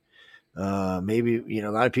group. Maybe, a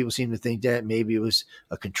lot of people seem to think that. Maybe it was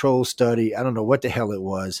a control study. I don't know what the hell it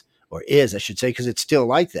was, or is, I should say, because it's still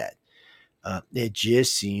like that. It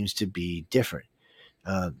just seems to be different.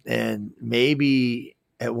 And maybe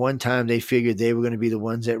at one time they figured they were going to be the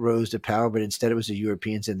ones that rose to power, but instead it was the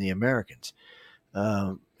Europeans and the Americans.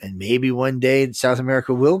 And maybe one day South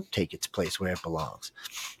America will take its place where it belongs.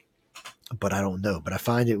 But I don't know. But I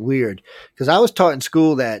find it weird because I was taught in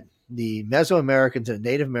school that the Mesoamericans and the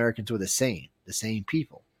Native Americans were the same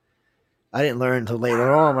people. I didn't learn until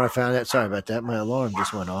later on when I found that. Sorry about that. My alarm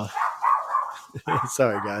just went off.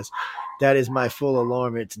 Sorry, guys. That is my full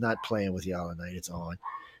alarm. It's not playing with y'all tonight. It's on.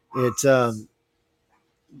 It's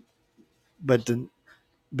but the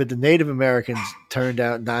Native Americans turned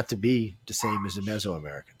out not to be the same as the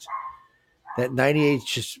Mesoamericans. That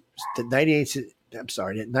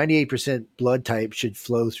 98% blood type should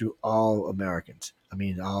flow through all Americans. I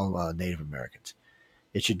mean, all Native Americans.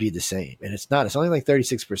 It should be the same, and it's not. It's only like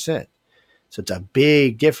 36%. So it's a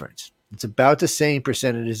big difference. It's about the same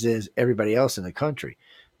percentage as everybody else in the country.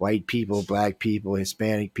 White people, black people,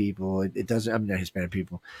 Hispanic people. It doesn't, not Hispanic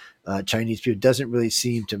people, Chinese people. It doesn't really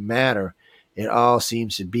seem to matter. It all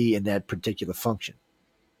seems to be in that particular function.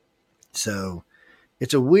 So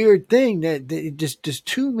it's a weird thing that just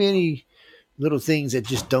too many little things that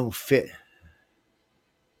just don't fit.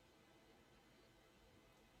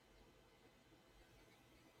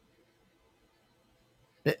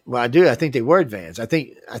 Well, I do. I think they were advanced. I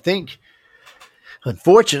think,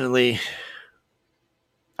 unfortunately,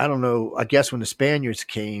 I don't know. I guess when the Spaniards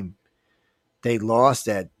came, they lost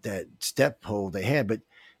that step hold they had, but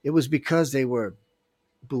it was because they were,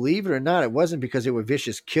 believe it or not, it wasn't because they were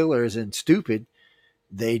vicious killers and stupid.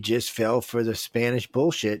 They just fell for the Spanish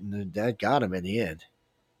bullshit, and that got them in the end.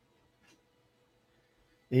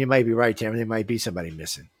 And you might be right, Tamara. There might be somebody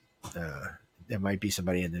missing. There might be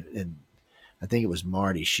somebody in I think it was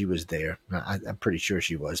Marty. She was there. I'm pretty sure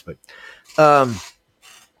she was, but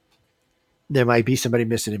there might be somebody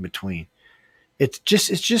missing in between. It's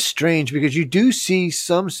just strange because you do see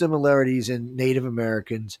some similarities in Native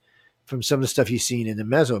Americans from some of the stuff you've seen in the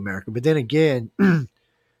Mesoamerica. But then again,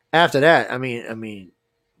 after that, I mean,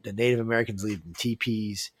 the Native Americans lived in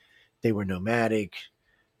teepees. They were nomadic.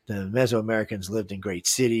 The Mesoamericans lived in great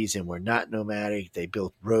cities and were not nomadic. They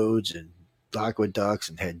built roads and aqueducts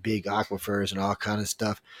and had big aquifers and all kind of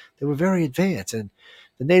stuff. They were very advanced, and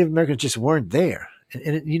the Native Americans just weren't there.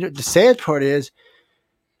 And the sad part is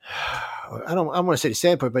I want to say the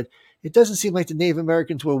sad part, but it doesn't seem like the Native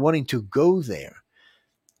Americans were wanting to go there.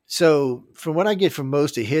 So from what I get from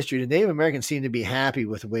most of history, the Native Americans seem to be happy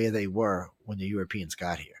with the way they were when the Europeans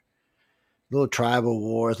got here. Little tribal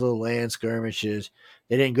wars, little land skirmishes.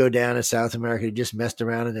 They didn't go down in South America. They just messed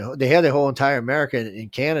around. And they had the whole entire America in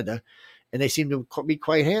Canada, and they seemed to be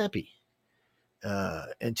quite happy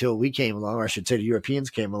until we came along, or I should say the Europeans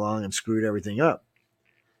came along and screwed everything up.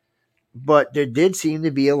 But there did seem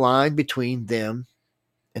to be a line between them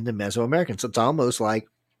and the Mesoamericans. So it's almost like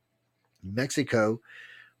Mexico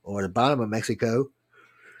or the bottom of Mexico,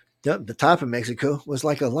 the top of Mexico was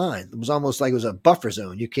like a line. It was almost like it was a buffer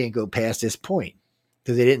zone. You can't go past this point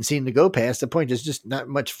because they didn't seem to go past the point. There's just not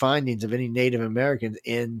much findings of any Native Americans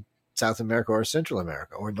in South America or Central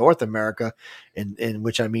America or North America, in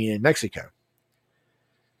which I mean in Mexico.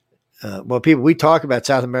 Well, people, we talk about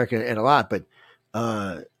South America and a lot, but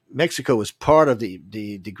Mexico was part of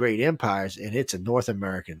the great empires, and it's a North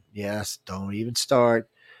American. Yes, don't even start.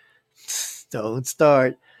 Don't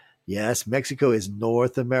start. Yes, Mexico is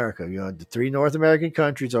North America. You know, the three North American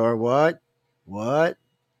countries are what? What?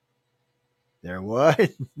 They're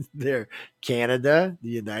what? They're Canada, the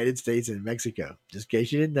United States, and Mexico. Just in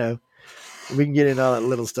case you didn't know. We can get into all that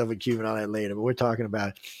little stuff with Cuba and all that later, but we're talking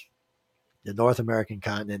about the North American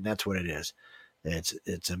continent. That's what it is.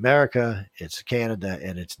 It's America, it's Canada,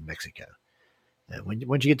 and it's Mexico. And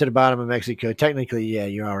once you get to the bottom of Mexico, technically, yeah,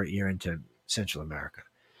 you're into Central America,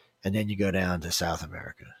 and then you go down to South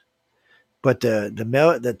America. But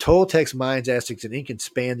the Toltecs, Mayans, Aztecs, and Incans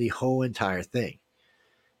spanned the whole entire thing.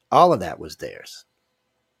 All of that was theirs.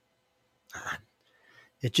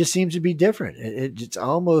 It just seems to be different. It's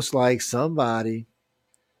almost like somebody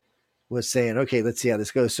was saying, okay, let's see how this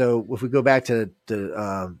goes. So if we go back to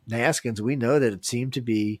the Naskins, we know that it seemed to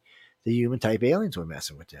be the human type aliens were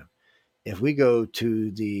messing with them. If we go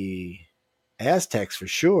to the Aztecs, for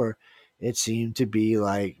sure, it seemed to be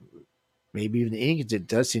like, maybe even the Incans, it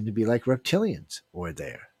does seem to be like reptilians were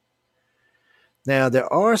there. Now, there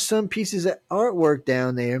are some pieces of artwork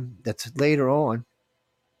down there that's later on,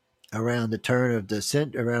 around 5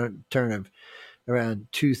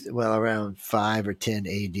 or 10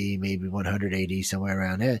 AD, maybe 100 AD, somewhere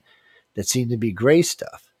around there, that seemed to be gray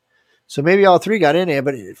stuff. So maybe all three got in there,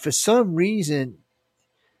 but for some reason,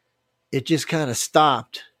 it just kind of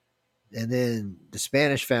stopped. And then the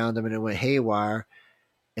Spanish found them, and it went haywire.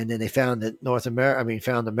 And then they found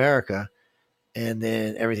found America, and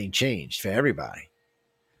then everything changed for everybody.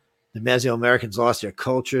 The Mesoamericans lost their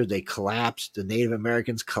culture. They collapsed. The Native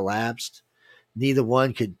Americans collapsed. Neither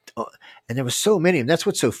one could, and there were so many of them. That's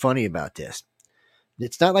what's so funny about this.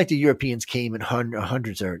 It's not like the Europeans came in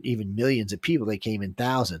hundreds or even millions of people. They came in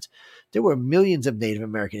thousands. There were millions of Native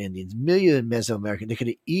American Indians, millions of Mesoamerican. They could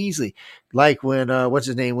have easily, like when, what's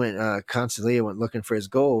his name, went, Constancia went looking for his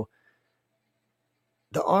gold.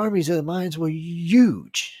 The armies of the Mayans were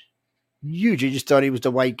huge. Huge. They just thought he was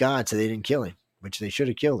the white god, so they didn't kill him, which they should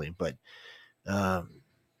have killed him. But,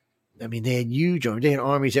 they had huge armies. They had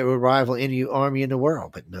armies that would rival any army in the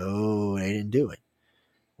world. But no, they didn't do it.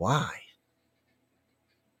 Why?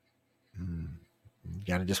 You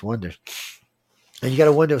got to just wonder. And you got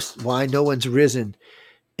to wonder why no one's risen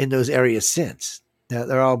in those areas since. Now,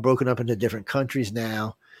 they're all broken up into different countries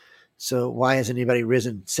now. So why hasn't anybody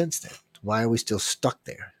risen since then? Why are we still stuck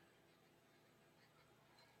there?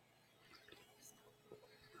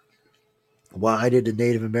 Why did the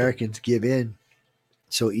Native Americans give in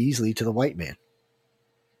so easily to the white man?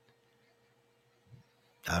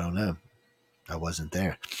 I don't know. I wasn't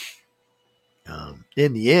there.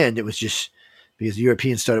 In the end, it was just because the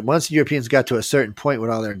Europeans started. Once the Europeans got to a certain point with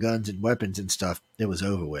all their guns and weapons and stuff, it was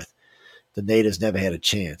over with. The natives never had a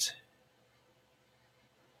chance.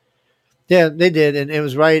 Yeah, they did, and it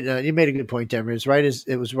was right. You made a good point, Denver.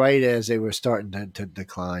 It was right as they were starting to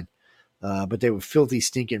decline, but they were filthy,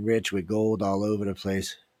 stinking rich with gold all over the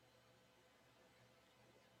place.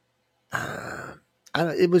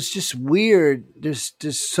 It was just weird. There's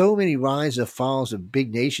so many rise and falls of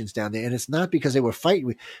big nations down there, and it's not because they were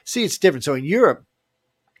fighting. See, it's different. So in Europe,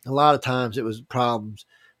 a lot of times it was problems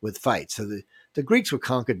with fights. So the Greeks were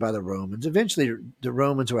conquered by the Romans. Eventually, the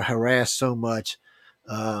Romans were harassed so much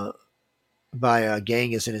by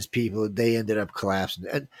Genghis and his people, they ended up collapsing.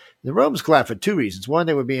 And the Romans collapsed for two reasons. One,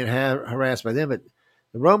 they were being harassed by them, but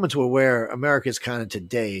the Romans were where America is kind of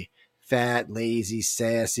today. Fat, lazy,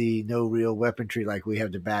 sassy, no real weaponry like we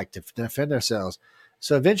have to back to defend ourselves.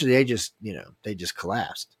 So eventually they just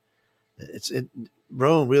collapsed.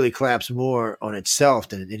 Rome really collapsed more on itself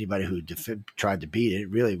than anybody who tried to beat it. It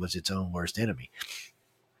really was its own worst enemy.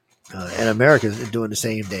 And America is doing the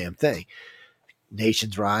same damn thing.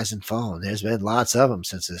 nations rise and fall. And there's been lots of them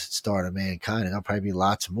since the start of mankind, and there'll probably be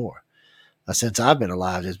lots more. Since I've been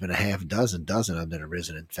alive, there's been a half dozen of them that have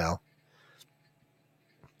risen and fell.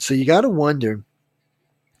 So you got to wonder,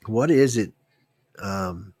 what is it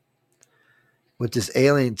with this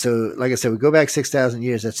alien? So, like I said, we go back 6,000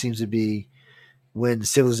 years. That seems to be when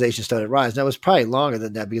civilization started rising. Now, it was probably longer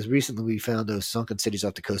than that, because recently we found those sunken cities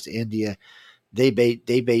off the coast of India. They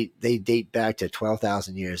date back to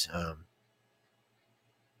 12,000 years.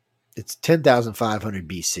 It's 10,500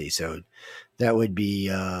 BC. So that would be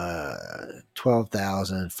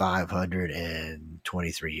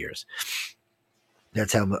 12,523 years.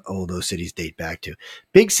 That's how old those cities date back to.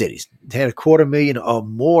 Big cities. They had 250,000 or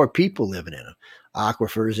more people living in them.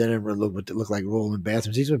 Aquifers in them look like rolling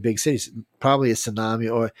bathrooms. These were big cities. Probably a tsunami,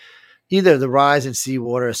 or either the rise in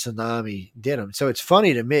seawater or a tsunami did them. So it's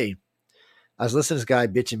funny to me. I was listening to this guy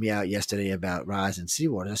bitching me out yesterday about rise in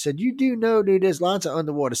seawater. I said, you do know, dude, there's lots of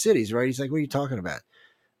underwater cities, right? He's like, what are you talking about?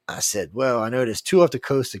 I said, well, I know there's 2 off the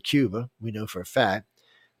coast of Cuba. We know for a fact.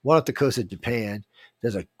 1 off the coast of Japan.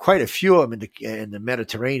 There's quite a few of them in the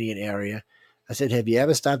Mediterranean area. I said, have you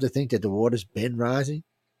ever stopped to think that the water's been rising?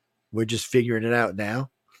 We're just figuring it out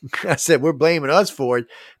now. I said, we're blaming us for it.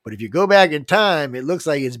 But if you go back in time, it looks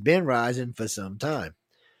like it's been rising for some time.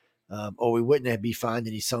 Or we wouldn't be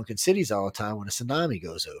finding these sunken cities all the time when a tsunami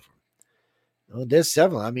goes over. Well, there's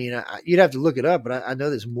several. I mean, you'd have to look it up, but I know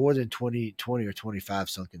there's more than 20 or 25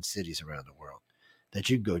 sunken cities around the world that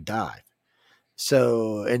you can go dive.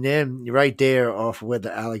 So, and then right there off where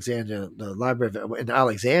the library in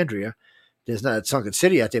Alexandria, there's not a sunken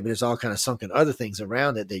city out there, but there's all kind of sunken other things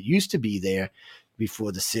around it that used to be there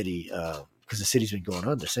before the city, because the city's been going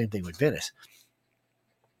under. Same thing with Venice.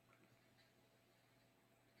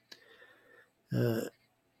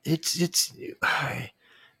 It's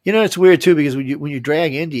it's weird too, because when you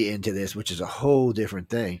drag India into this, which is a whole different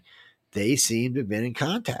thing, they seem to have been in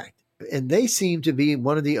contact, and they seem to be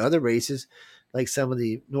one of the other races, like some of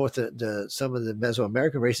the some of the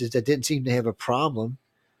Mesoamerican races that didn't seem to have a problem,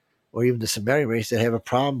 or even the Sumerian race that have a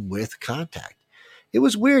problem with contact. It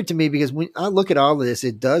was weird to me, because when I look at all of this,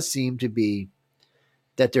 it does seem to be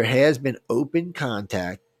that there has been open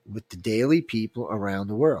contact with the daily people around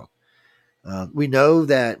the world. We know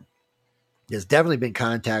that there's definitely been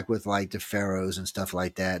contact with like the pharaohs and stuff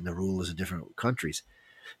like that, and the rulers of different countries.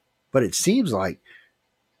 But it seems like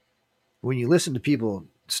when you listen to people's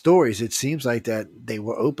stories, it seems like that they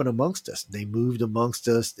were open amongst us. They moved amongst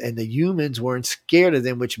us, and the humans weren't scared of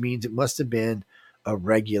them, which means it must have been a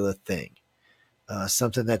regular thing,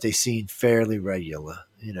 something that they seen fairly regular.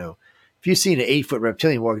 If you've seen an 8-foot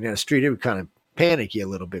reptilian walking down the street, it would kind of panic you a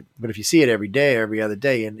little bit. But if you see it every day, every other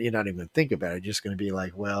day, and you're not even going to think about it, you're just going to be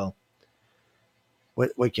like, well,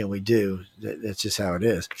 what can we do? That's just how it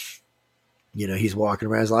is. He's walking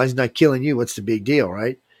around. As long as he's not killing you, what's the big deal,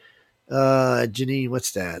 right? Janine,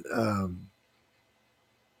 what's that?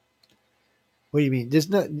 What do you mean? There's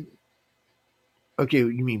not. Okay,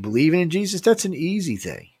 you mean believing in Jesus? That's an easy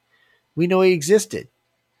thing. We know he existed.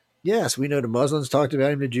 Yes, we know the Muslims talked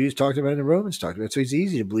about him, the Jews talked about him, the Romans talked about him. So it's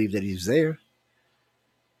easy to believe that he's there.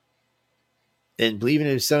 And believing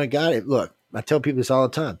in the Son of God. Look, I tell people this all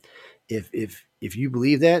the time. If you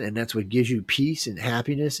believe that, and that's what gives you peace and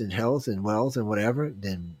happiness and health and wealth and whatever,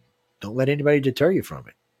 then don't let anybody deter you from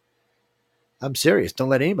it. I'm serious. Don't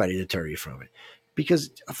let anybody deter you from it, because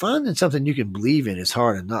finding something you can believe in is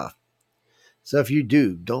hard enough. So if you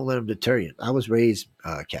do, don't let them deter you. I was raised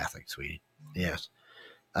Catholic, sweetie. Yes,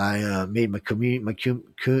 I made my communion and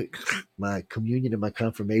my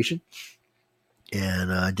confirmation,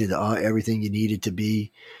 and I did everything you needed to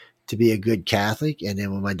be a good Catholic. And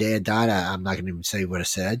then when my dad died, I'm not going to even say what I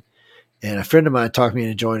said. And a friend of mine talked me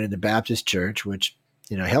into joining the Baptist church, which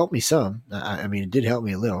helped me some. I mean, it did help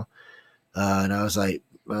me a little. And I was like,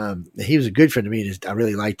 he was a good friend to me. I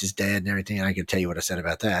really liked his dad and everything. And I can tell you what I said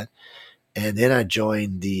about that. And then I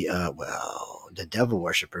joined the devil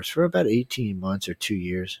worshippers for about 18 months or 2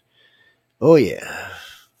 years. Oh yeah.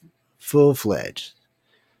 Full-fledged.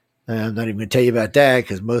 I'm not even going to tell you about that,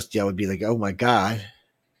 because most of y'all would be like, oh my God.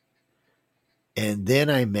 And then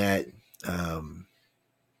I met, I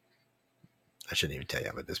shouldn't even tell you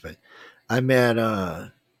about this, but I met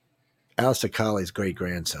Aleister Crowley's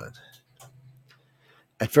great-grandson.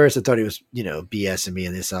 At first, I thought he was, BSing me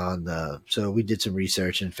and this on. So we did some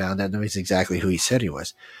research and found out he's exactly who he said he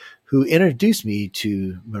was, who introduced me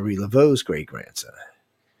to Marie Laveau's great-grandson.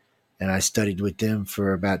 And I studied with them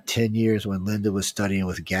for about 10 years when Linda was studying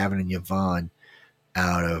with Gavin and Yvonne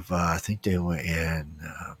out of, I think they were in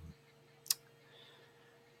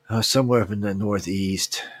somewhere up in the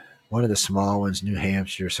Northeast, one of the small ones, New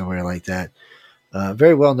Hampshire, somewhere like that.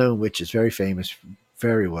 Very well known witches, very famous,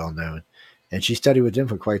 very well known, and she studied with them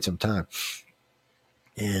for quite some time.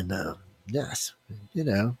 And yes, you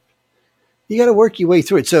know, you got to work your way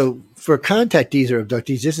through it. So for contactees or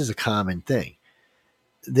abductees, this is a common thing.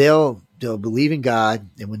 They'll believe in God,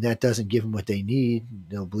 and when that doesn't give them what they need,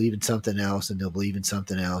 they'll believe in something else, and they'll believe in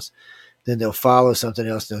something else. Then they'll follow something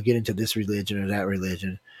else. They'll get into this religion or that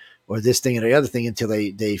religion, or this thing or the other thing until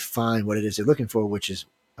they find what it is they're looking for, which is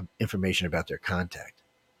information about their contact.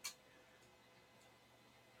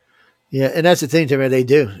 Yeah, and that's the thing, Tim. They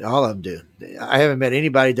do. All of them do. I haven't met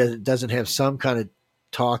anybody that doesn't have some kind of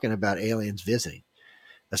talking about aliens visiting,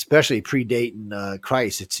 especially predating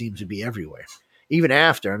Christ. It seems to be everywhere. Even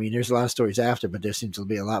after, I mean, there's a lot of stories after, but there seems to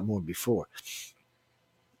be a lot more before.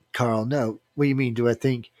 Carl, no. What do you mean? Do I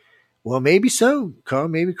think? Well, maybe so, Carl.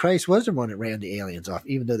 Maybe Christ was the one that ran the aliens off,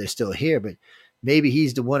 even though they're still here. But maybe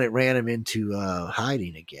he's the one that ran them into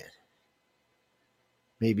hiding again.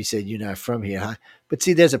 Maybe said, "You're not from here." Huh? But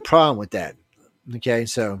see, there's a problem with that. Okay,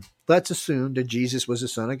 so let's assume that Jesus was the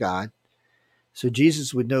Son of God. So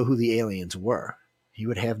Jesus would know who the aliens were. He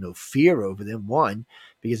would have no fear over them, one,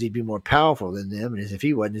 because he'd be more powerful than them, and as if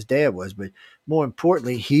he wasn't, his dad was. But more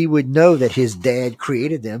importantly, he would know that his dad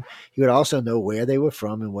created them. He would also know where they were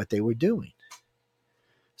from and what they were doing.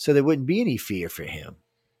 So there wouldn't be any fear for him.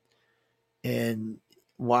 And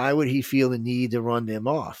why would he feel the need to run them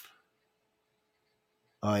off?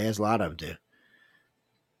 Oh, he has a lot of them do.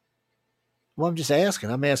 Well, I'm just asking.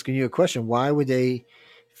 I'm asking you a question. Why would they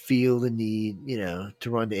feel the need, to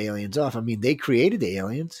run the aliens off? I mean, they created the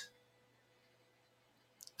aliens.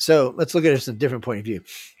 So let's look at it from a different point of view.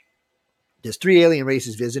 There's 3 alien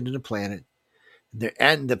races visiting the planet.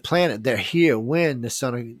 They're here when the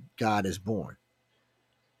Son of God is born.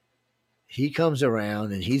 He comes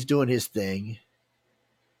around and he's doing his thing.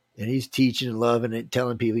 And he's teaching and loving it,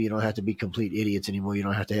 telling people you don't have to be complete idiots anymore. You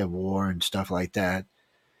don't have to have war and stuff like that.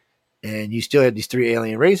 And you still have these 3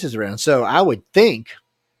 alien races around. So I would think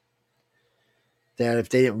that if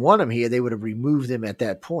they didn't want them here, they would have removed them at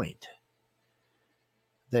that point.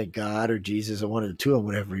 That God or Jesus or one of the two of them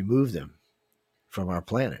would have removed them from our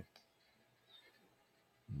planet.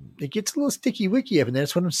 It gets a little sticky-wicky up, and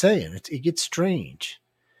that's what I'm saying. It gets strange.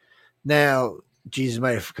 Now, Jesus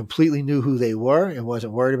might have completely knew who they were and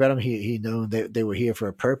wasn't worried about them. He knew that they were here for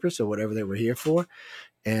a purpose or whatever they were here for.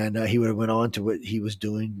 And he would have went on to what he was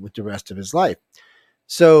doing with the rest of his life.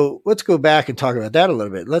 So let's go back and talk about that a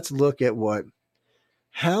little bit. Let's look at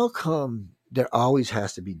how come there always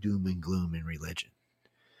has to be doom and gloom in religion?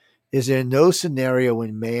 Is there no scenario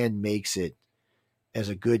when man makes it as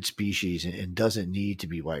a good species and doesn't need to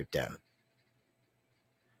be wiped out?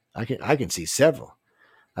 I can see several.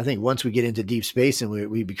 I think once we get into deep space and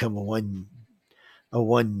we become a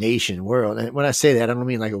one nation world, and when I say that, I don't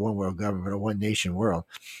mean like a one world government, but a one nation world,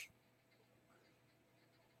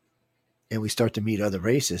 and we start to meet other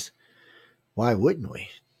races, why wouldn't we?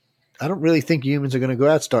 I don't really think humans are going to go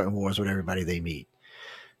out starting wars with everybody they meet.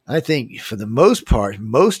 I think for the most part,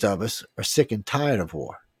 most of us are sick and tired of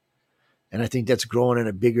war. And I think that's growing in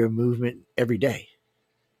a bigger movement every day.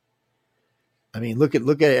 I mean, look at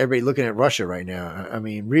everybody looking at Russia right now. I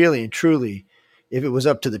mean, really and truly, if it was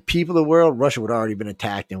up to the people of the world, Russia would have already been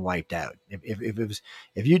attacked and wiped out. If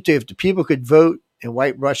the people could vote and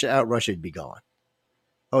wipe Russia out, Russia would be gone.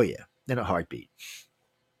 Oh yeah, in a heartbeat.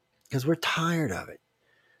 Because we're tired of it.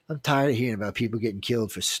 I'm tired of hearing about people getting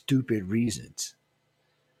killed for stupid reasons.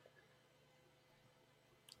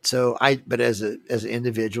 So but as an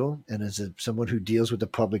individual and as someone who deals with the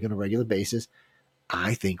public on a regular basis,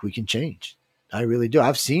 I think we can change. I really do.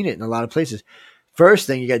 I've seen it in a lot of places. First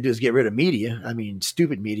thing you got to do is get rid of media. I mean,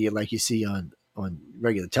 stupid media like you see on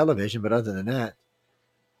regular television. But other than that,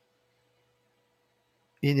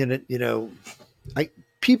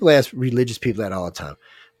 people ask religious people that all the time.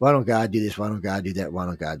 Why don't God do this? Why don't God do that? Why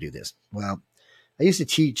don't God do this? Well, I used to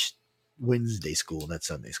teach Wednesday school, not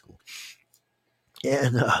Sunday school.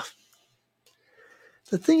 And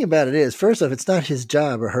the thing about it is, first off, it's not his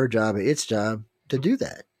job or her job or its job to do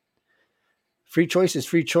that. Free choice is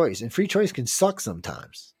free choice. And free choice can suck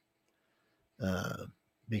sometimes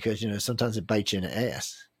because, sometimes it bites you in the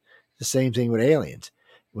ass. The same thing with aliens.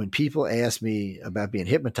 When people ask me about being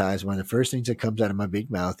hypnotized, one of the first things that comes out of my big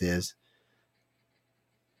mouth is,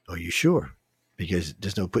 are you sure? Because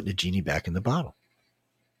there's no putting the genie back in the bottle.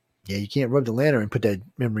 Yeah, you can't rub the lantern and put that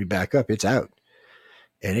memory back up. It's out.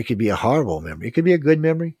 And it could be a horrible memory. It could be a good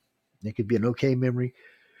memory. It could be an okay memory.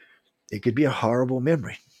 It could be a horrible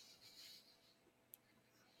memory.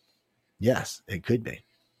 Yes, it could be.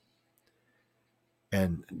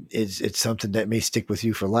 And it's something that may stick with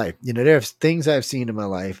you for life. You know, there's things I've seen in my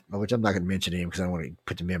life, which I'm not going to mention any because I don't want to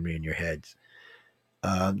put the memory in your heads,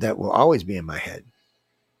 that will always be in my head.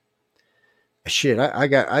 Shit,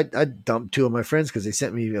 I dumped two of my friends because they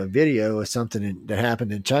sent me a video of something that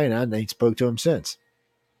happened in China, and they spoke to them since.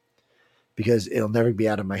 Because it'll never be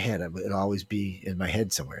out of my head. It'll always be in my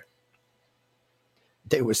head somewhere.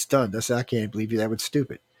 They were stunned. I said, I can't believe you. That was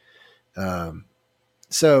stupid.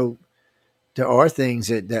 So there are things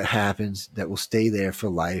that happens that will stay there for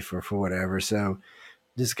life or for whatever. So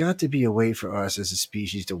there's got to be a way for us as a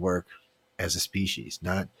species to work as a species,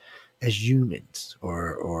 not as humans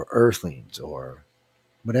or earthlings or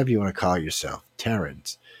whatever you want to call yourself,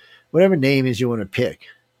 Terrans, whatever name is you want to pick.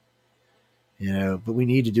 You know, but we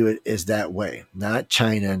need to do it as that way. Not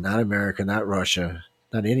China, not America, not Russia,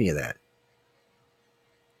 not any of that.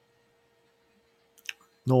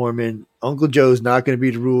 Norman, Uncle Joe's not going to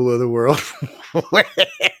be the ruler of the world.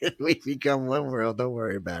 We become one world. Don't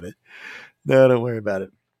worry about it. No, don't worry about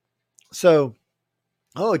it. So,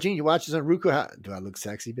 oh, Gene, you watch this on Roku? Do I look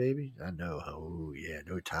sexy, baby? I know. Oh, yeah,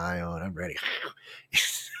 no tie on. I'm ready.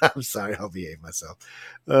 I'm sorry. I'll behave myself.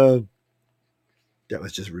 That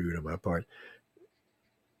was just rude on my part.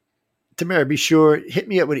 Tamara, be sure, hit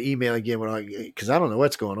me up with an email again because I don't know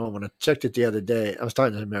what's going on. When I checked it the other day, I was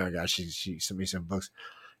talking to Tamara, guys. She sent me some books.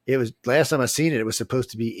 It was last time I seen it. It was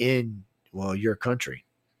supposed to be in your country.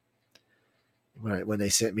 When they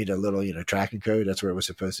sent me the little tracking code, that's where it was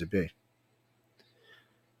supposed to be.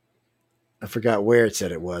 I forgot where it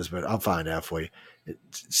said it was, but I'll find out for you.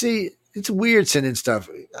 See, it's weird sending stuff.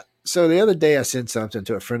 So the other day I sent something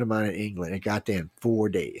to a friend of mine in England. It got there in 4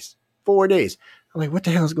 days. 4 days. I'm like, what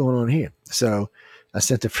the hell's going on here? So I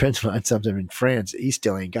sent a friend of mine something in France. He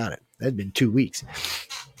still ain't got it. That had been 2 weeks.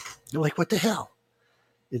 They're like, what the hell?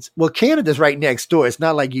 Canada's right next door. It's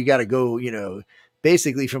not like you got to go,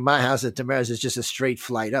 basically from my house to Tamara's, it's just a straight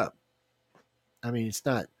flight up. I mean, it's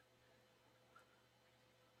not.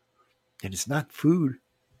 And it's not food.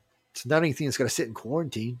 It's not anything that's got to sit in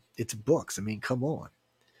quarantine. It's books. I mean, come on.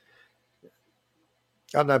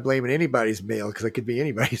 I'm not blaming anybody's mail because it could be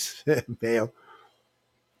anybody's mail.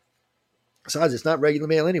 Besides, it's not regular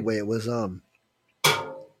mail anyway. It was it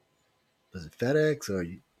FedEx or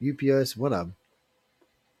UPS? One of them.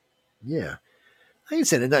 Yeah. I ain't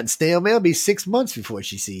sending nothing snail mail. It'll be 6 months before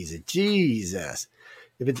she sees it. Jesus.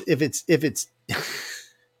 If it's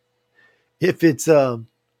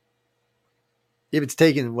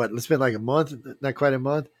taken let's spend like a month, not quite a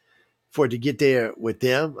month, for it to get there with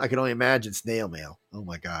them, I can only imagine snail mail. Oh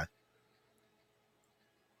my God.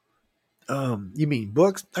 You mean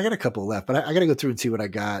books? I got a couple left, but I got to go through and see what I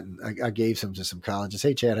got. And I gave some to some colleges.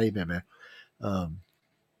 Hey, Chad, how you been, man?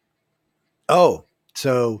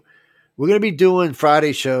 So we're going to be doing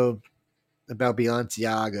Friday show about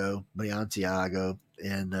Balenciaga.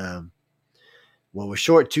 And, we're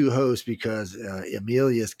short 2 hosts because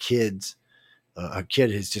Amelia's kids, her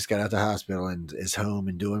kid has just got out of the hospital and is home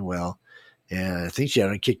and doing well. And I think she had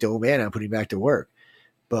to kick the old man out and put him back to work.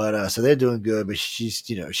 But so they're doing good, but she's,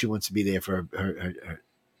 she wants to be there for her.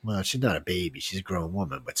 Well, she's not a baby. She's a grown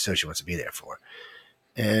woman, but still she wants to be there for her.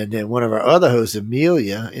 And then one of our other hosts, Emily,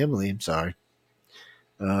 has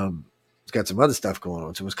got some other stuff going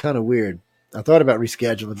on. So it was kind of weird. I thought about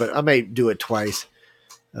rescheduling, but I may do it twice.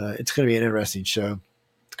 It's going to be an interesting show.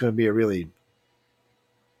 It's going to be a really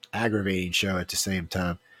aggravating show at the same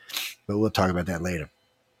time, but we'll talk about that later.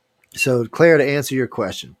 So, Claire, to answer your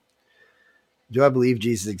question, do I believe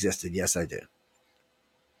Jesus existed? Yes, I do.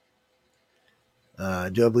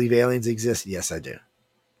 Do I believe aliens exist? Yes, I do.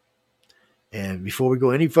 And before we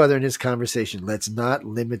go any further in this conversation, let's not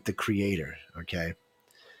limit the creator, okay?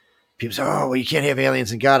 People say, oh, well, you can't have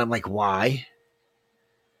aliens and God. I'm like, why?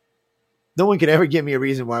 No one can ever give me a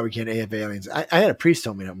reason why we can't have aliens. I had a priest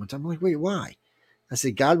tell me that one time. I'm like, wait, why? I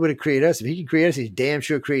said, God would have created us. If he can create us, he's damn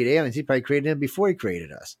sure created aliens. He probably created them before he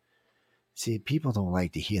created us. See, people don't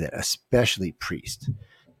like to hear that, especially priests.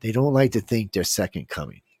 They don't like to think they're second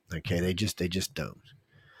coming. Okay, they just don't.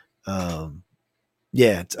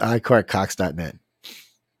 Yeah, it's icar@cox.net.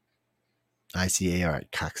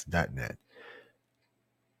 ICAR@cox.net.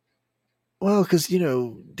 Well, because,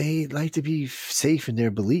 they like to be safe in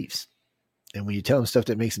their beliefs. And when you tell them stuff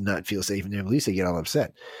that makes them not feel safe in their beliefs, they get all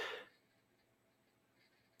upset.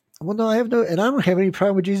 Well, no, I don't have any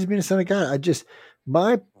problem with Jesus being the Son of God.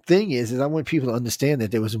 My thing is I want people to understand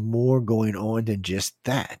that there was more going on than just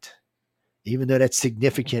that. Even though that's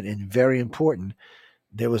significant and very important,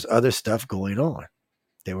 there was other stuff going on.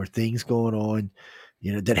 There were things going on,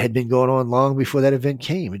 that had been going on long before that event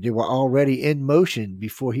came. And they were already in motion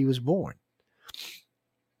before he was born.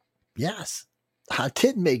 Yes. I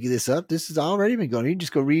didn't make this up. This has already been going on. You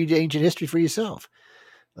just go read ancient history for yourself.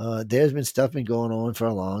 There's been stuff been going on for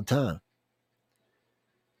a long time.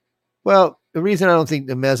 Well, the reason I don't think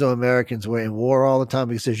the Mesoamericans were in war all the time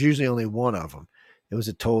because there's usually only one of them. It was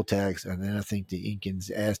a Toltecs, and then I think the Incans,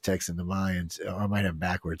 Aztecs, and the Mayans, or I might have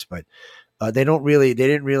backwards, but they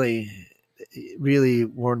didn't really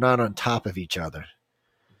were not on top of each other.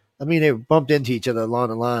 I mean, they bumped into each other along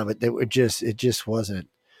the line, but it just wasn't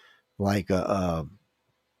like it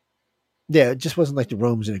just wasn't like the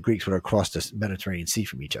Romans and the Greeks were across the Mediterranean Sea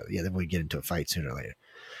from each other. Yeah, they would get into a fight sooner or later.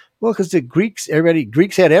 Well, because the Greeks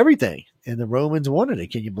had everything, and the Romans wanted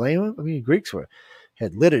it. Can you blame them? I mean, the Greeks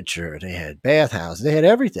had literature, they had bathhouses, they had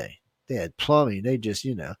everything. They had plumbing. They just,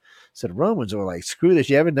 So the Romans were like, screw this.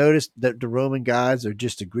 You ever noticed that the Roman gods are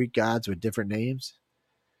just the Greek gods with different names?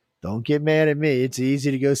 Don't get mad at me. It's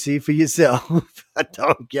easy to go see for yourself.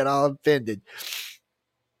 Don't get all offended.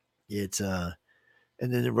 It's and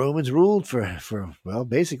then the Romans ruled for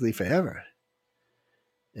basically forever.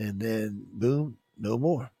 And then boom, no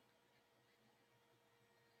more.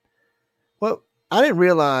 Well, I didn't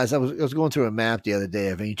realize I was going through a map the other day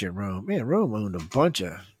of ancient Rome. Man, Rome owned a bunch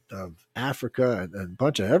of Africa and a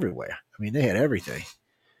bunch of everywhere. I mean, they had everything.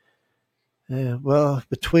 Yeah, well,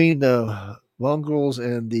 between the Mongols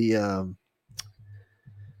and the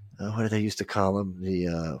what did they used to call them?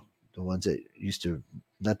 The ones that used to,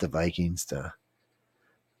 not the Vikings, the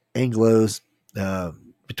Anglos.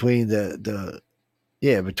 Between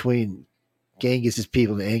between Genghis's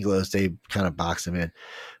people and the Anglos, they kind of boxed them in.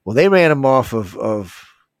 Well, they ran them off of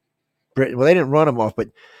Britain. Well, they didn't run them off, but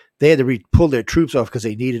they had to pull their troops off because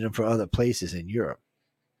they needed them for other places in Europe.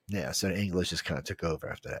 Yeah, so the English just kind of took over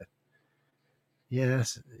after that.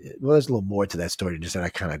 Yes, well, there's a little more to that story than just that I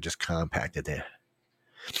kind of just compacted there.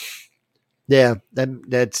 Yeah,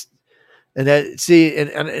 that's and that. See,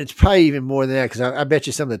 and it's probably even more than that because I bet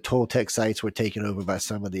you some of the Toltec sites were taken over by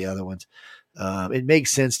some of the other ones. It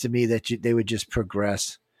makes sense to me that they would just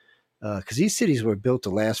progress because these cities were built to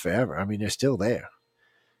last forever. I mean, they're still there.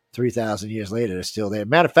 3,000 years later, they're still there.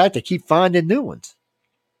 Matter of fact, they keep finding new ones.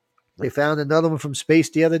 They found another one from space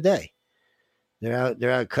the other day.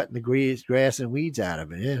 They're out cutting the grass and weeds out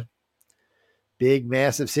of it. Yeah, big,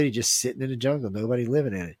 massive city just sitting in the jungle, nobody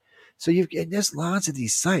living in it. So there's lots of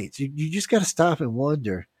these sites. You just got to stop and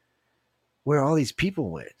wonder where all these people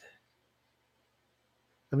went.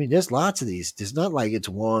 I mean, there's lots of these. It's not like it's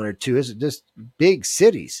one or two. It's just big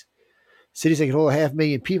cities. Cities that can hold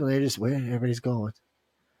 500,000 people. And they're just where everybody's going.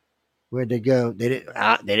 Where'd they go? They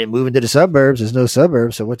didn't move into the suburbs. There's no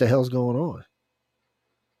suburbs. So what the hell's going on?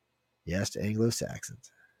 Yes, the Anglo-Saxons.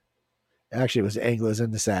 Actually, it was the Anglos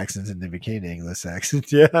and the Saxons, and they became the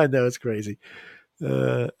Anglo-Saxons. Yeah, I know, it's crazy.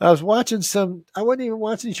 I was watching I wasn't even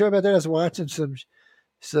watching a show about that. I was watching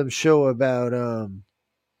some show about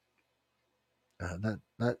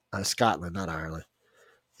not Scotland, not Ireland,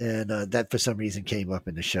 and that for some reason came up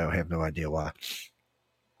in the show. I have no idea why.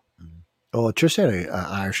 Oh, Trish had an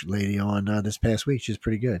Irish lady on this past week. She's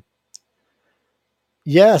pretty good.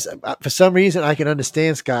 Yes, for some reason I can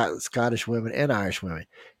understand Scottish women and Irish women.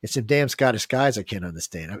 It's some damn Scottish guys I can't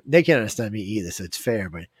understand. They can't understand me either, so it's fair.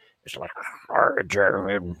 But it's like,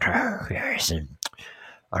 yes, and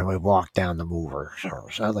we walk down the mover. So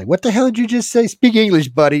I was like, what the hell did you just say? Speak English,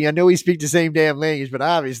 buddy. I know we speak the same damn language, but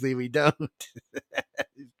obviously we don't.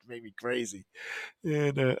 It made me crazy,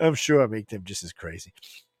 and I'm sure I make them just as crazy.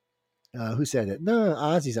 Who said that? No,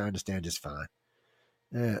 Aussies I understand just fine.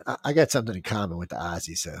 I got something in common with the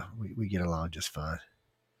Aussies, so we get along just fine.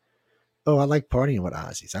 Oh, I like partying with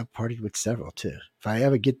Aussies. I've partied with several too. If I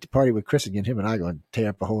ever get to party with Chris again, him and I are going to tear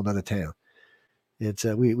up a whole other town. It's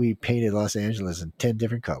we painted Los Angeles in 10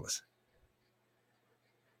 different colors.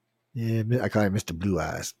 Yeah, I call him Mr. Blue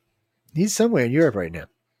Eyes. He's somewhere in Europe right now.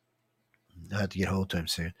 I'll have to get hold to him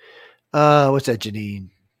soon. What's that, Janine?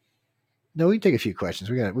 No, we can take a few questions.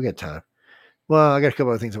 We got time. Well, I got a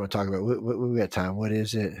couple of things I want to talk about. We got time. What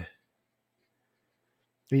is it? What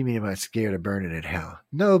do you mean am I scared of burning in hell?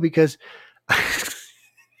 No, because I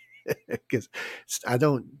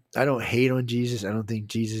don't hate on Jesus. I don't think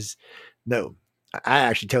Jesus. No, I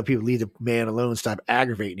actually tell people leave the man alone. Stop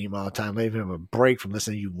aggravating him all the time. Leave him a break from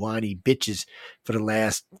listening to you whiny bitches for the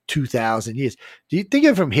last 2,000 years. Do you think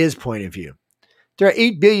of it from his point of view? There are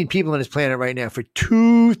 8 billion people on this planet right now for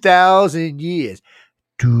 2,000 years.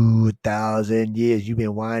 2,000 years you've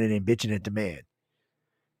been whining and bitching at the man.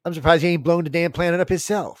 I'm surprised he ain't blown the damn planet up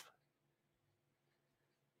himself.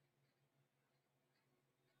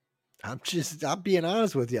 I'm being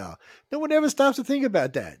honest with y'all. No one ever stops to think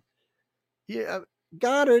about that. Yeah,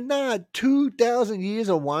 God or not, 2,000 years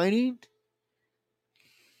of whining.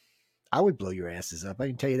 I would blow your asses up. I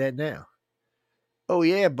can tell you that now. Oh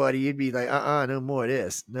yeah, buddy. You'd be like, no more of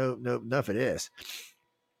this. No, enough of this.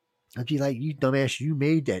 I'd be like, you dumbass, you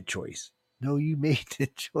made that choice. No, you made the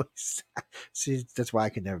choice. See, that's why I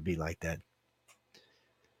could never be like that.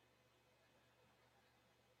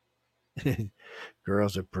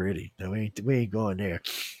 Girls are pretty. No, we ain't going there.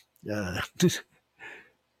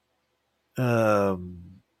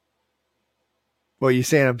 Well, you're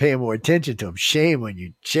saying I'm paying more attention to them. Shame on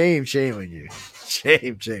you. Shame on you.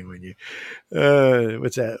 Shame on you.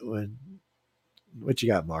 What's that one? What you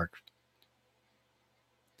got, Mark?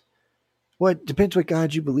 What depends what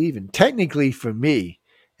God you believe in. Technically, for me,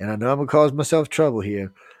 and I know I'm gonna cause myself trouble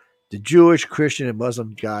here, the Jewish, Christian, and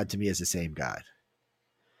Muslim God to me is the same God.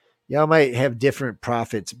 Y'all might have different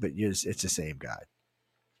prophets, but it's the same God.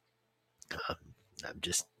 I'm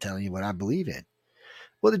just telling you what I believe in.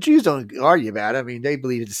 Well, the Jews don't argue about it. I mean, they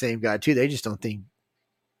believe in the same God too. They just don't think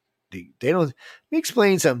they don't. Let me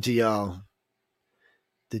explain something to y'all.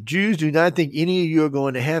 The Jews do not think any of you are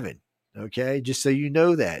going to heaven. Okay, just so you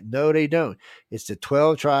know that. No, they don't. It's the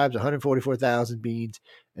 12 tribes, 144,000 beings,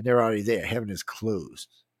 and they're already there. Heaven is closed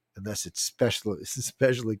unless it's special. It's a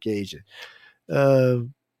special occasion. The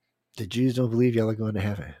Jews don't believe y'all are going to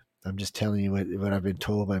heaven. I'm just telling you what I've been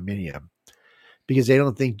told by many of them, because they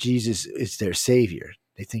don't think Jesus is their savior.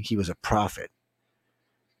 They think he was a prophet.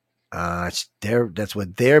 That's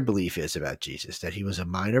what their belief is about Jesus, that he was a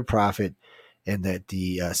minor prophet and that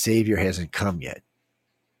the savior hasn't come yet.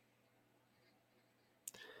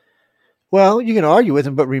 Well, you can argue with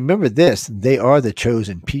them, but remember this: they are the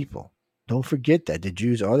chosen people. Don't forget that. The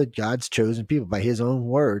Jews are God's chosen people. By his own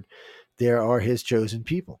word, there are his chosen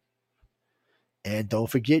people. And don't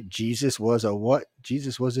forget, Jesus was a what?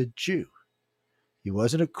 Jesus was a Jew. He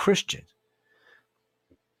wasn't a Christian.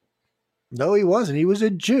 No, he wasn't. He was a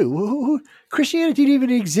Jew. Christianity didn't even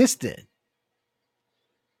exist then.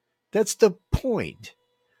 That's the point.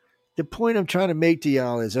 The point I'm trying to make to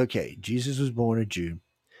y'all is, okay, Jesus was born a Jew.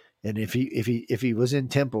 And if he was in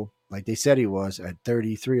temple, like they said he was at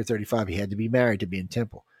 33 or 35, he had to be married to be in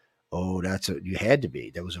temple. Oh, you had to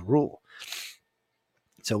be. That was a rule.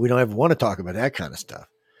 So we don't ever want to talk about that kind of stuff.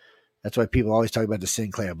 That's why people always talk about the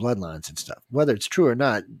Sinclair bloodlines and stuff. Whether it's true or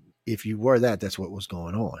not, if you were that's what was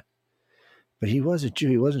going on. But he was a Jew.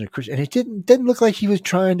 He wasn't a Christian. And it didn't look like he was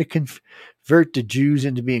trying to convert the Jews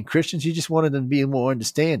into being Christians. He just wanted them to be more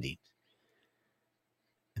understanding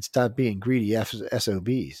and stop being greedy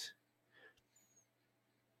SOBs.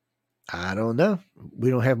 I don't know.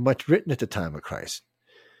 We don't have much written at the time of Christ.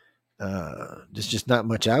 There's just not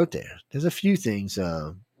much out there. There's a few things.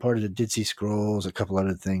 Part of the Dead Sea Scrolls, a couple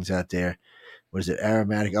other things out there. What is it?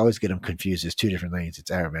 Aramaic. I always get them confused. There's two different lanes. It's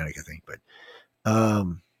Aramaic, I think. But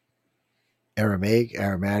Aramaic.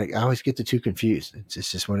 I always get the two confused.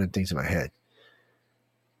 It's just one of the things in my head.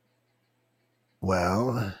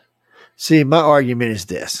 Well, see, my argument is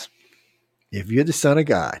this. If you're the Son of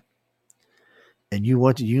God and you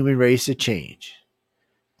want the human race to change,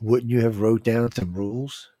 wouldn't you have wrote down some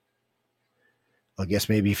rules? I guess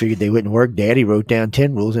maybe he figured they wouldn't work. Daddy wrote down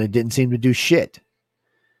 10 rules and it didn't seem to do shit.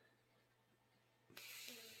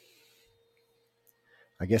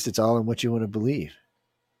 I guess it's all in what you want to believe.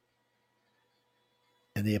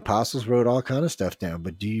 And the apostles wrote all kind of stuff down.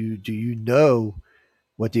 But do you know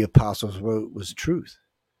what the apostles wrote was truth?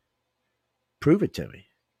 Prove it to me.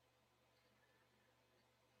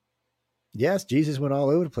 Yes, Jesus went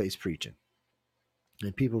all over the place preaching.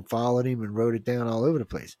 And people followed him and wrote it down all over the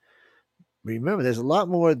place. Remember, there's a lot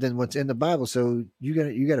more than what's in the Bible, so you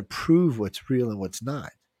got to prove what's real and what's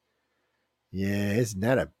not. Yeah, isn't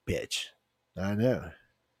that a bitch? I know.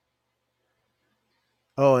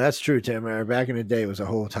 Oh, that's true, Tamara. Back in the day, it was a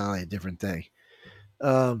whole entirely different thing.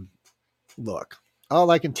 Look, all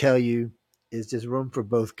I can tell you is there's room for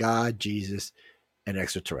both God, Jesus, and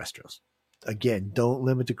extraterrestrials. Again, don't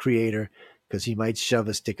limit the Creator because he might shove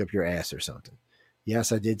a stick up your ass or something.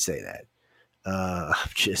 Yes, I did say that. I'm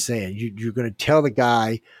just saying, you're going to tell the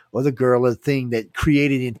guy or the girl or the thing that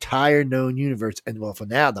created the entire known universe, and well, for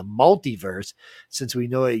now, the multiverse, since we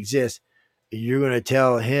know it exists, you're going to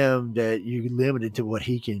tell him that you're limited to what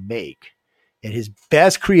he can make. And his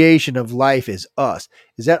best creation of life is us.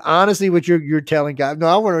 Is that honestly what you're telling God? No,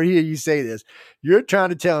 I want to hear you say this. You're trying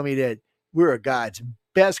to tell me that we're God's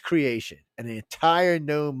best creation and the entire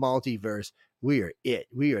known multiverse. We are it.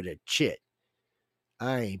 We are the shit.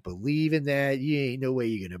 I ain't believing that. You ain't no way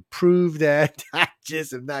you're going to prove that. I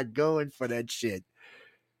just am not going for that shit.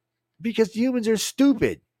 Because humans are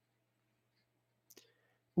stupid.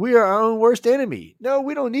 We are our own worst enemy. No,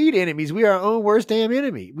 we don't need enemies. We are our own worst damn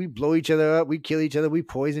enemy. We blow each other up. We kill each other. We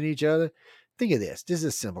poison each other. think of this. This is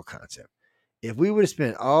a simple concept. If we would have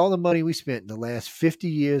spent all the money we spent in the last 50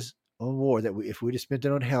 years on war, if we'd have spent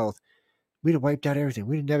it on health, we'd have wiped out everything.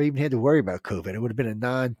 We'd have never even had to worry about COVID. It would have been a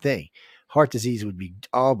non-thing. Heart disease would be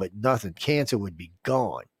all but nothing. Cancer would be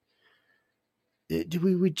gone.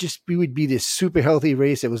 We would be this super healthy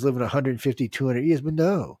race that was living 150, 200 years. But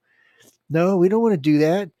no, we don't want to do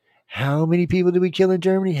that. How many people did we kill in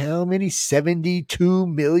Germany? How many? 72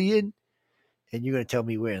 million? And you're going to tell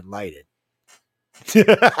me we're enlightened.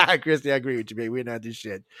 Christy, I agree with you, baby. We're not this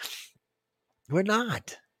shit. We're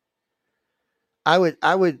not. I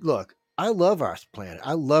would look, I love our planet.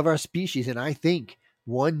 I love our species. And I think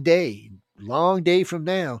one day, long day from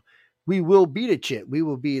now, we will beat a chip. We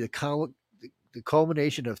will be the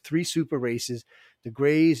culmination of 3 super races, the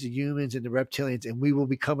Greys, the humans, and the reptilians, and we will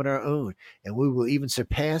become our own, and we will even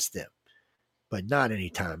surpass them, but not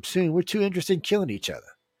anytime soon. We're too interested in killing each other.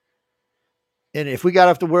 And if we got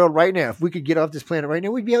off the world right now, if we could get off this planet right now,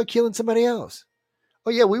 we'd be out killing somebody else. Oh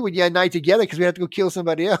yeah, we would unite together because we have to go kill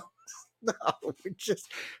somebody else. No,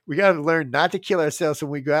 we got to learn not to kill ourselves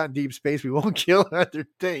when we go out in deep space. We won't kill other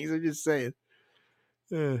things. I'm just saying.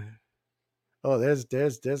 Oh,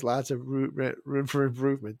 there's lots of room for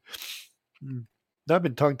improvement. I've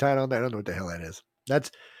been tongue-tied on that. I don't know what the hell that is.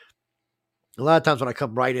 That's a lot of times when I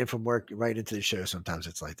come right in from work, right into the show, sometimes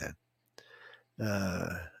it's like that.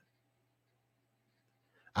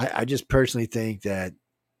 I just personally think that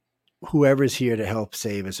whoever's here to help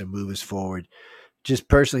save us and move us forward just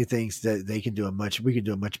personally thinks that we can do a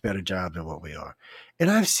much better job than what we are. And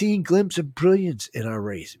I've seen glimpses of brilliance in our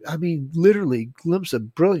race. I mean, literally glimpses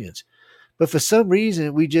of brilliance. But for some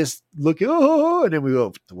reason, we just look, and then we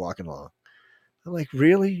go walking along. I'm like,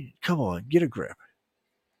 really? Come on, get a grip.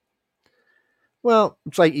 Well,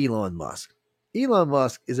 it's like Elon Musk. Elon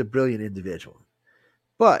Musk is a brilliant individual.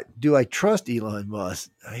 But do I trust Elon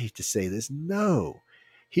Musk? I hate to say this. No.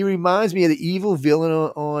 He reminds me of the evil villain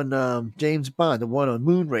on James Bond, the one on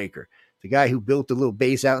Moonraker, the guy who built the little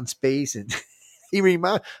base out in space. And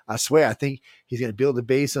I swear, I think he's going to build a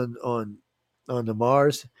base on the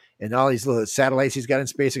Mars. And all these little satellites he's got in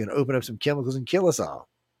space are going to open up some chemicals and kill us all.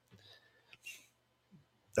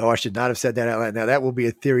 Oh, I should not have said that out loud. Now, that will be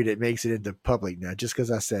a theory that makes it into public now, just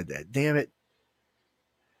because I said that. Damn it.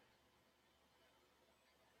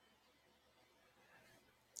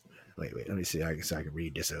 Wait. Let me see. I can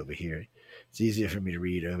read this over here. It's easier for me to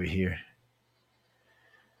read over here.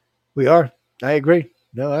 We are. I agree.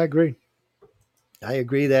 No, I agree. I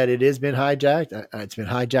agree that it has been hijacked. It's been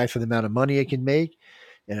hijacked for the amount of money it can make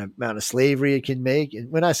and the amount of slavery it can make. And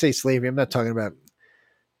when I say slavery, I'm not talking about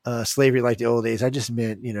slavery like the old days. I just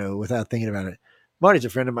meant, without thinking about it. Marty's a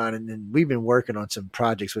friend of mine, and we've been working on some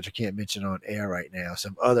projects, which I can't mention on air right now,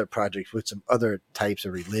 some other projects with some other types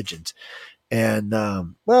of religions. And,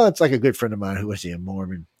 it's like a good friend of mine who was a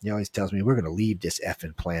Mormon. He always tells me, we're going to leave this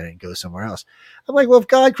effing planet and go somewhere else. I'm like, well, if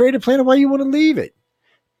God created a planet, why do you want to leave it?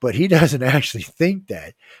 But he doesn't actually think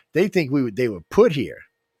that. They think they were put here.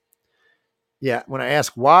 Yeah, when I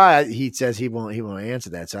ask why, he says he won't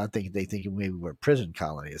answer that. So I think they think maybe we're a prison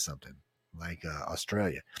colony or something, like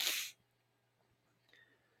Australia.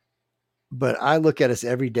 But I look at us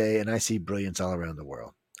every day and I see brilliance all around the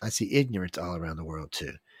world. I see ignorance all around the world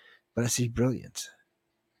too. But I see brilliance.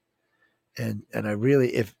 And I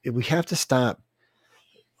really, if we have to stop,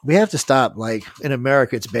 like in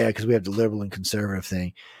America, it's bad because we have the liberal and conservative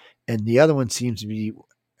thing. And the other one seems to be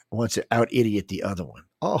wants to out idiot the other one.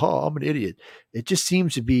 Oh, I'm an idiot. It just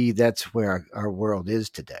seems to be that's where our world is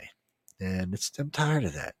today. And I'm tired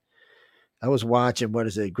of that. I was watching,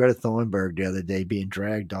 Greta Thunberg the other day being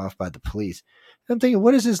dragged off by the police. And I'm thinking,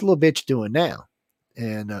 what is this little bitch doing now?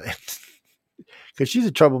 And because she's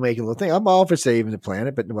a troublemaking little thing. I'm all for saving the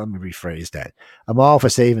planet, but let me rephrase that. I'm all for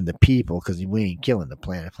saving the people because we ain't killing the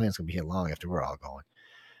planet. The planet's going to be here long after we're all gone.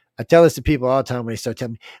 I tell this to people all the time when they start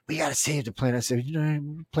telling me, we got to save the planet. I said,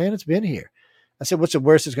 the planet's been here. I said, what's the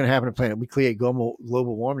worst that's going to happen to the planet? We create global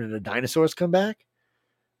warming and the dinosaurs come back?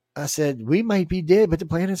 I said, we might be dead, but the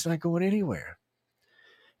planet's not going anywhere.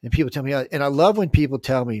 And people tell me, and I love when people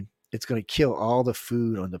tell me it's going to kill all the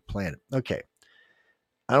food on the planet. Okay.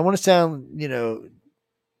 I don't want to sound,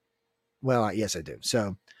 well, yes, I do.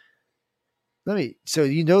 So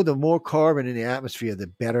the more carbon in the atmosphere, the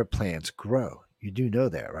better plants grow. You do know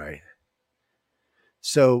that, right?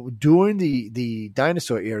 So during the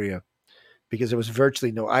dinosaur era, because there was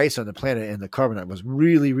virtually no ice on the planet and the carbon was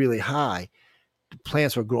really, really high, the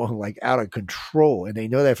plants were growing like out of control. And they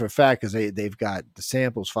know that for a fact because they've got the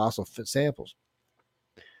samples, fossil samples.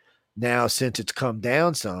 Now, since it's come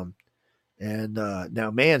down some, and now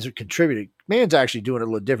man's contributed. Man's actually doing it a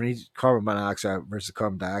little different. He's carbon monoxide versus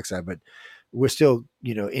carbon dioxide, but we're still,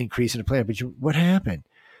 increasing the planet. But what happened?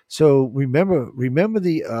 So remember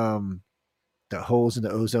the holes in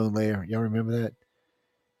the ozone layer. Y'all remember that?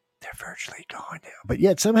 They're virtually gone now. But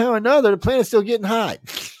yet somehow or another, the planet's still getting hot.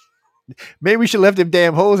 Maybe we should have left them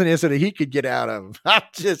damn holes in there so the heat could get out of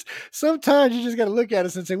them. Sometimes you just got to look at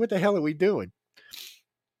us and say, what the hell are we doing?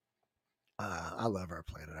 I love our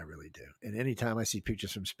planet. I really do. And anytime I see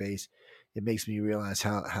pictures from space, it makes me realize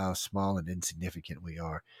how small and insignificant we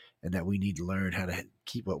are, and that we need to learn how to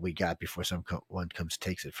keep what we got before someone comes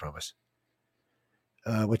takes it from us.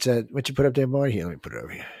 What's that? What you put up there, Marty? Here, let me put it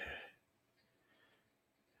over here.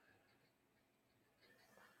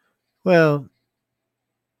 Well,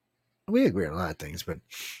 we agree on a lot of things, but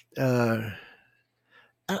I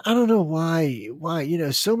don't know why,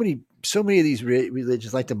 so many of these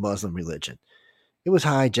religions, like the Muslim religion, it was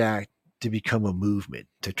hijacked to become a movement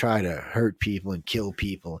to try to hurt people and kill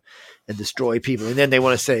people and destroy people. And then they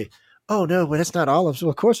want to say, oh, no, well, that's not all of us.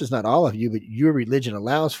 Well, of course, it's not all of you, but your religion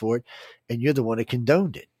allows for it, and you're the one that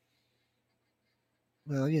condoned it.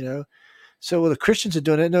 Well, so the Christians are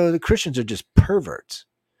doing it. No, the Christians are just perverts.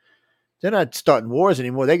 They're not starting wars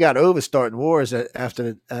anymore. They got over starting wars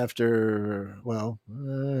after a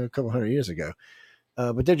couple hundred years ago.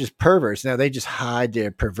 But they're just perverts. Now they just hide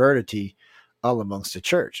their pervertity all amongst the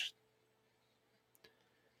church.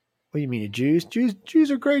 What do you mean, the Jews?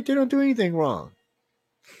 Jews are great. They don't do anything wrong.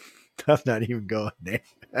 I'm not even going there.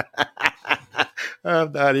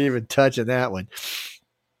 I'm not even touching that one.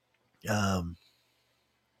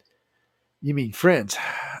 You mean friends?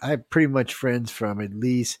 I have pretty much friends from at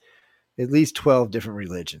least 12 different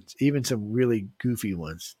religions, even some really goofy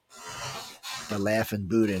ones, the Laughing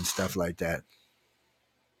Buddha and stuff like that.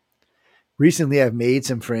 Recently, I've made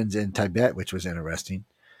some friends in Tibet, which was interesting.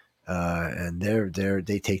 And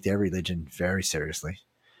they take their religion very seriously.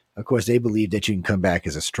 Of course, they believe that you can come back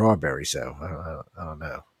as a strawberry. So I don't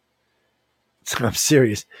know. I'm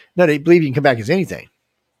serious. No, they believe you can come back as anything.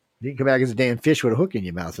 You can come back as a damn fish with a hook in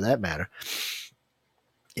your mouth, for that matter.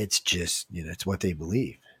 It's just, it's what they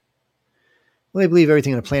believe. Well, they believe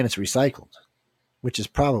everything on the planet's recycled, which is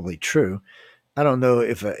probably true. I don't know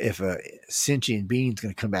if a sentient being is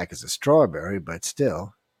going to come back as a strawberry, but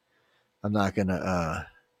still, I'm not going to.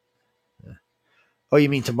 Oh, you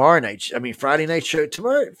mean tomorrow night? I mean Friday night show.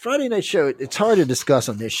 Friday night show. It's hard to discuss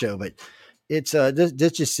on this show, but it's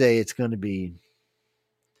let's just say it's going to be.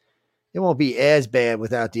 It won't be as bad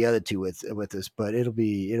without the other two with us, but it'll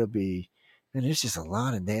be. And there's just a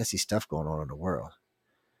lot of nasty stuff going on in the world.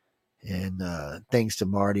 And thanks to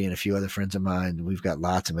Marty and a few other friends of mine, we've got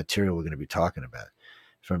lots of material we're going to be talking about,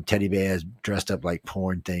 from teddy bears dressed up like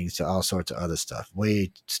porn things to all sorts of other stuff.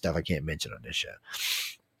 Stuff I can't mention on this show.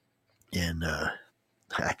 And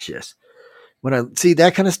when I see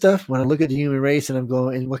that kind of stuff, when I look at the human race and I'm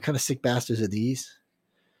going, and what kind of sick bastards are these?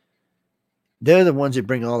 They're the ones that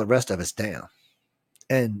bring all the rest of us down.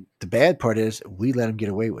 And the bad part is we let them get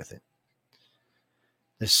away with it.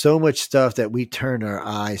 There's so much stuff that we turn our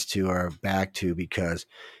eyes to, our back to, because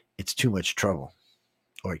it's too much trouble,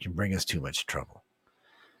 or it can bring us too much trouble.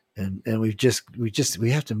 And we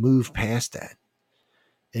have to move past that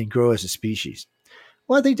and grow as a species.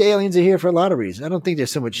 Well, I think the aliens are here for a lot of reasons. I don't think they're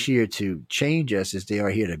so much here to change us as they are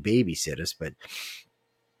here to babysit us, but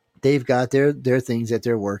they've got their things that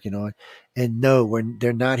they're working on. And no,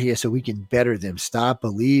 they're not here so we can better them. Stop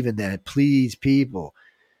believing that, please, people.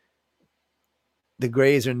 The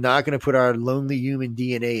Greys are not going to put our lonely human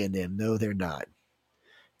DNA in them. No, they're not.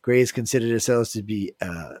 Greys consider themselves to be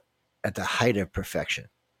at the height of perfection.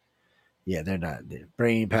 Yeah, they're not.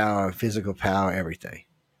 Brain power, physical power, everything.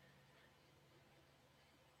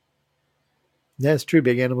 That's true.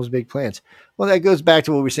 Big animals, big plants. Well, that goes back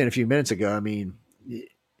to what we were saying a few minutes ago. I mean,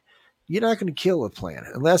 you're not going to kill a planet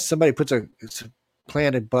unless somebody puts a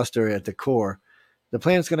planet buster at the core. The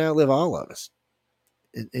planet's going to outlive all of us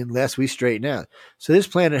unless we straighten out. So this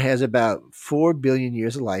planet has about 4 billion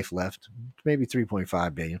years of life left, maybe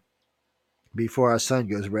 3.5 billion, before our sun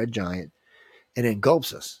goes red giant and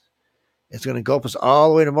engulfs us. It's going to engulf us all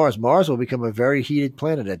the way to Mars. Mars will become a very heated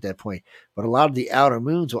planet at that point, but a lot of the outer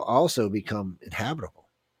moons will also become inhabitable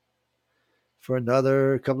for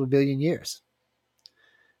another couple of billion years.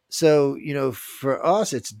 So, for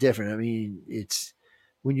us, it's different. I mean, it's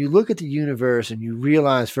when you look at the universe and you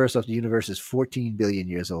realize, first off, the universe is 14 billion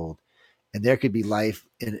years old, and there could be life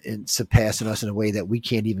in surpassing us in a way that we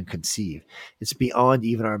can't even conceive. It's beyond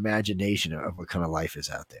even our imagination of what kind of life is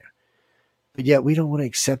out there. But yet we don't want to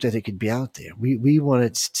accept that it could be out there. We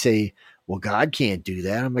want to say, well, God can't do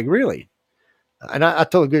that. I'm like, really? And I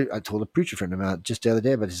told a preacher friend of mine just the other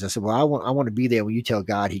day about this. I said, well, I want to be there when you tell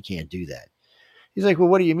God he can't do that. He's like, well,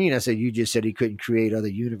 what do you mean? I said, you just said he couldn't create other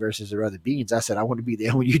universes or other beings. I said, I want to be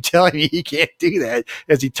there when you telling me he can't do that.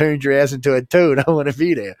 As he turned your ass into a toad, I want to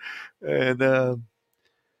be there. And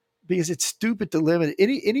because it's stupid to limit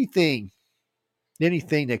anything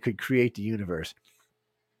that could create the universe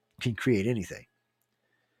can create anything.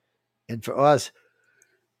 And for us,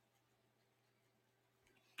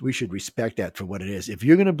 we should respect that for what it is. If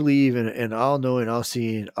you're going to believe in an all-knowing,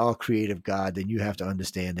 all-seeing, all-creative God, then you have to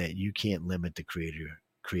understand that you can't limit the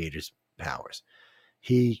creator's powers.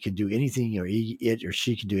 He can do anything, or it or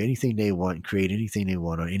she can do anything they want and create anything they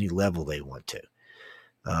want on any level they want to.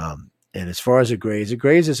 And as far as the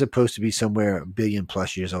Greys are supposed to be somewhere a billion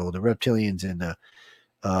plus years old. The reptilians and the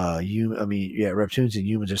reptilians and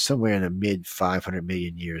humans are somewhere in the mid 500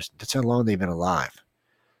 million years. That's how long they've been alive.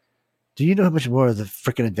 Do you know how much more of the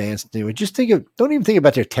freaking advanced they were? Don't even think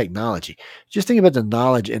about their technology. Just think about the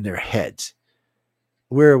knowledge in their heads.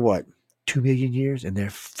 We're what, 2 million years? And they're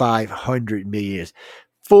 500 million years.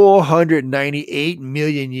 498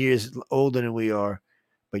 million years older than we are.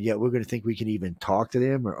 But yet we're going to think we can even talk to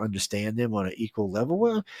them or understand them on an equal level.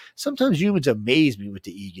 Well, sometimes humans amaze me with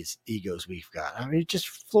the egos we've got. I mean, it just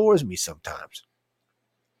floors me sometimes.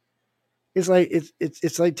 It's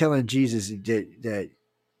like telling Jesus that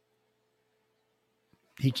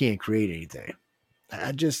he can't create anything.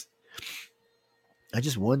 I just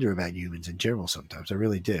wonder about humans in general sometimes. I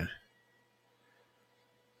really do.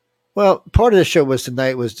 Well, part of the show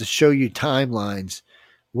tonight was to show you timelines,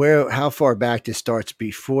 how far back this starts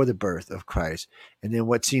before the birth of Christ, and then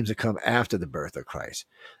what seems to come after the birth of Christ.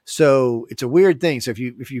 So it's a weird thing. So if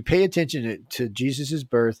you pay attention to Jesus's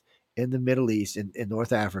birth in the Middle East, in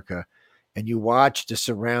North Africa, and you watch the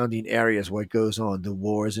surrounding areas, what goes on, the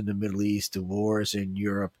wars in the Middle East, the wars in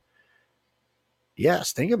Europe.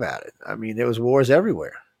 Yes, think about it. I mean, there was wars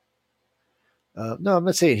everywhere. No, I'm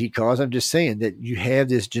not saying he caused. I'm just saying that you have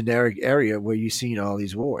this generic area where you've seen all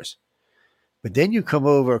these wars. But then you come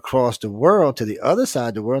over across the world to the other side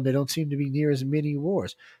of the world, there don't seem to be near as many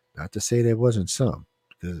wars. Not to say there wasn't some.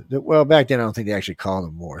 Well, back then, I don't think they actually called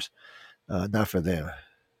them wars. Not for them.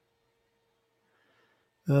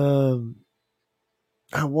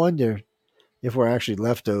 I wonder if we're actually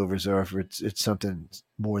leftovers or if it's something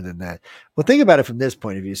more than that. Well, think about it from this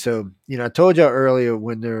point of view. So, I told you earlier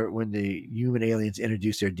when the human aliens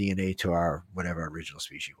introduced their DNA to our whatever original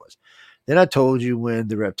species was. Then I told you when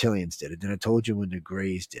the reptilians did it. Then I told you when the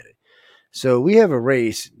Greys did it. So we have a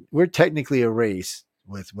race. We're technically a race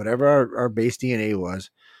with whatever our base DNA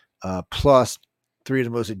was, plus 3 of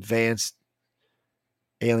the most advanced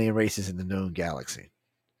alien races in the known galaxy.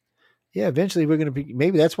 Yeah, eventually we're going to be,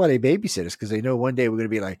 maybe that's why they babysit us, because they know one day we're going to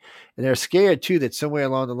be like, and they're scared too that somewhere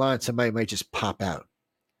along the line, somebody might just pop out.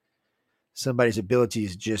 Somebody's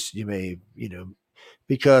abilities just,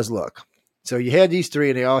 because look, so you had these 3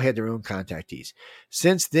 and they all had their own contactees.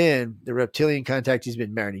 Since then, the reptilian contactees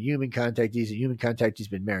been married to human contactees, the human contactees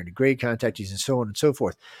been married to Grey contactees, and so on and so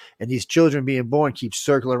forth. And these children being born keep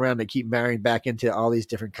circling around, they keep marrying back into all these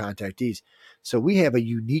different contactees. So we have a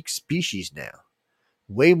unique species now.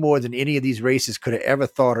 Way more than any of these races could have ever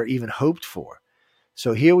thought or even hoped for.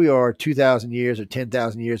 So here we are 2,000 years or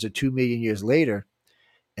 10,000 years or 2 million years later,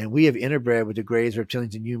 and we have interbred with the Greys,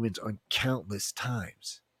 reptilians, and humans on countless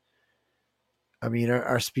times. I mean,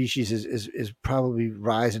 our species is probably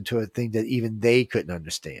rising to a thing that even they couldn't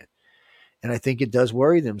understand. And I think it does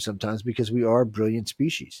worry them sometimes because we are a brilliant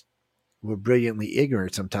species. We're brilliantly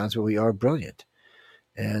ignorant sometimes, but we are brilliant.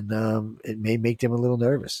 And it may make them a little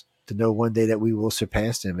nervous to know one day that we will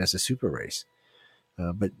surpass them as a super race.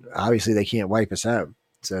 But obviously they can't wipe us out.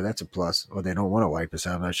 So that's a plus. Or they don't want to wipe us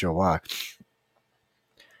out. I'm not sure why.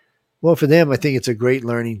 Well, for them, I think it's a great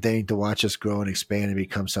learning thing to watch us grow and expand and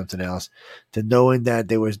become something else, to knowing that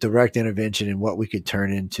there was direct intervention in what we could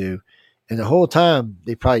turn into. And the whole time,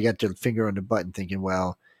 they probably got their finger on the button thinking,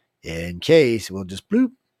 well, in case, we'll just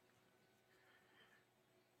bloop.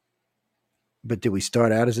 But did we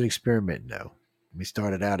start out as an experiment? No. We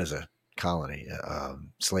started out as a colony,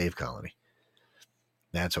 slave colony.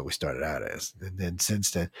 That's what we started out as. And then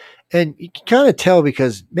since then, and you can kind of tell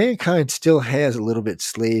because mankind still has a little bit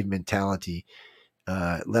slave mentality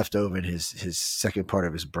left over in his second part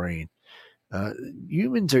of his brain.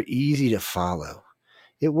 Humans are easy to follow.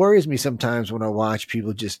 It worries me sometimes when I watch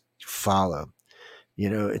people just follow.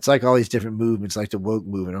 It's like all these different movements, like the woke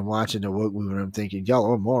movement. I'm watching the woke movement. I'm thinking,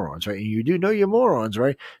 y'all are morons, right? And you do know you're morons,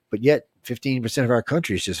 right? But yet 15% of our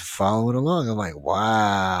country is just following along. I'm like,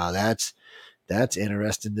 wow, that's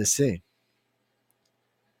interesting to see.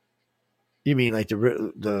 You mean like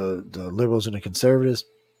the liberals and the conservatives?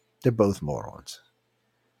 They're both morons.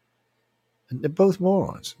 And they're both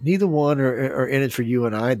morons. Neither one are in it for you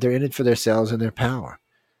and I. They're in it for themselves and their power.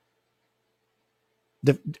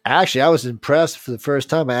 Actually, I was impressed for the first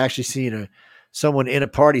time. I actually seen someone in a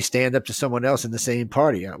party stand up to someone else in the same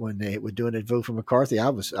party when they were doing a vote for McCarthy. I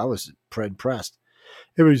was impressed.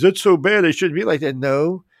 Everybody's, that's so bad. They shouldn't be like that.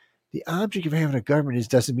 No, the object of having a government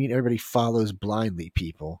doesn't mean everybody follows blindly,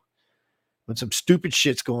 people. When some stupid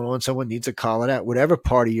shit's going on, someone needs to call it out. Whatever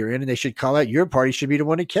party you're in, and they should call out. Your party should be the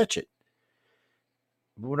one to catch it.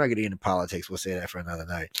 But we're not going to get into politics. We'll say that for another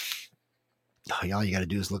night. All you got to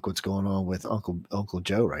do is look what's going on with Uncle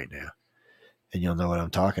Joe right now, and you'll know what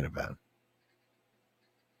I'm talking about.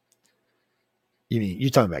 You mean you're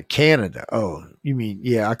talking about Canada? Oh, you mean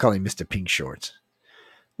yeah? I call him Mr. Pink Shorts.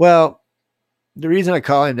 Well, the reason I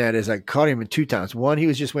call him that is I caught him 2 times. One, he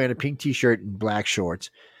was just wearing a pink T-shirt and black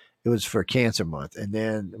shorts. It was for Cancer Month, and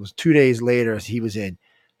then it was 2 days later he was in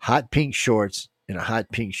hot pink shorts and a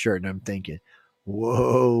hot pink shirt, and I'm thinking,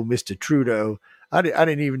 whoa, Mr. Trudeau. I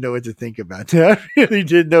didn't even know what to think about that. I really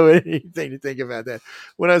didn't know anything to think about that.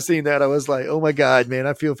 When I seen that, I was like, oh my God, man,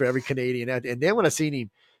 I feel for every Canadian out there. And then when I seen him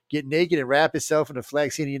get naked and wrap himself in a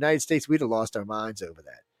flag, see in the United States, we'd have lost our minds over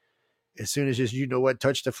that. As soon as just,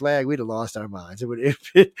 touched the flag, we'd have lost our minds. It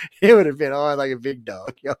would have been on like a big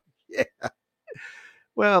dog. Yeah.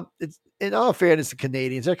 Well, it's in all fairness, the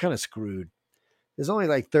Canadians, they're kind of screwed. There's only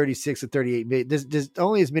like 36 or 38 million. There's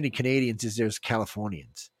only as many Canadians as there's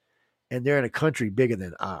Californians. And they're in a country bigger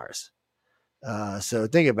than ours. So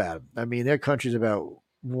think about it. I mean, their country's about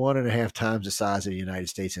 1.5 times the size of the United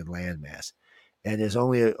States in landmass. And there's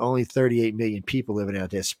only 38 million people living out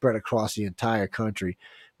there spread across the entire country,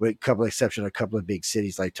 with a couple of exceptions, a couple of big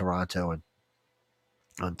cities like Toronto and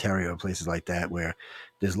Ontario and places like that where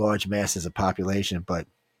there's large masses of population, but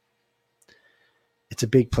it's a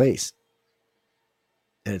big place.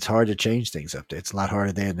 And it's hard to change things up there. It's a lot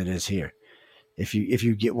harder there than it is here.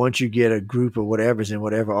 Once you get a group of whatever's in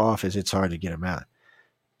whatever office, it's hard to get them out.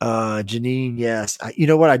 Janine, yes. You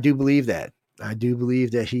know what? I do believe that. I do believe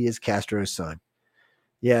that he is Castro's son.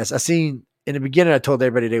 Yes. I seen in the beginning, I told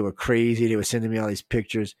everybody they were crazy. They were sending me all these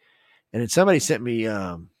pictures. And then somebody sent me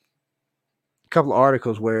a couple of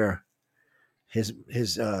articles where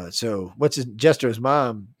Jester's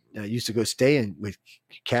mom used to go stay with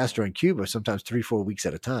Castro in Cuba, sometimes 3-4 weeks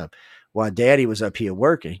at a time, while Daddy was up here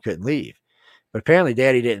working. He couldn't leave. But apparently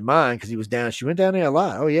Daddy didn't mind because he was down. She went down there a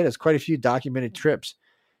lot. Oh, yeah, there's quite a few documented trips.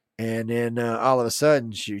 And then all of a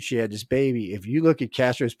sudden, she had this baby. If you look at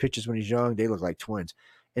Castro's pictures when he's young, they look like twins.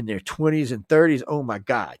 In their 20s and 30s, oh, my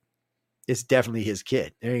God. It's definitely his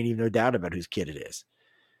kid. There ain't even no doubt about whose kid it is.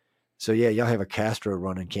 So, yeah, y'all have a Castro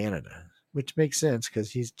run in Canada, which makes sense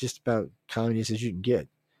because he's just about communist as you can get.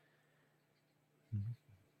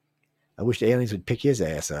 I wish the aliens would pick his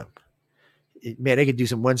ass up. Man, they could do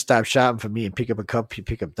some one-stop shopping for me and pick up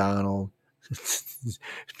Donald,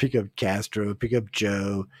 pick up Castro, pick up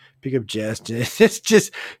Joe, pick up Justin. Let's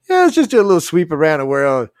just do a little sweep around the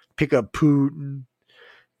world. Pick up Putin.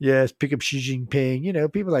 Yes, pick up Xi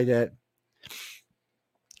Jinping. People like that.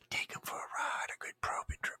 Take them for a ride. A good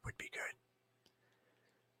probing trip would be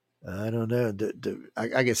good. I don't know.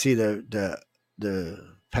 I can see the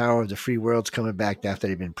power of the free world's coming back after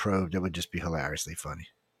they've been probed. That would just be hilariously funny.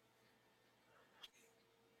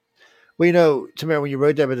 Well, Tamara, when you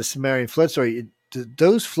wrote that about the Sumerian flood story,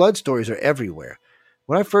 those flood stories are everywhere.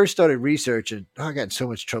 When I first started researching, I got in so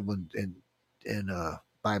much trouble in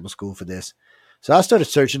Bible school for this. So I started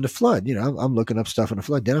searching the flood. I'm looking up stuff on the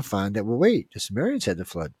flood. Then I find that, well, wait, the Sumerians had the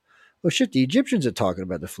flood. Well, shit, the Egyptians are talking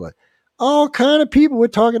about the flood. All kind of people were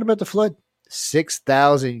talking about the flood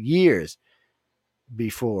 6,000 years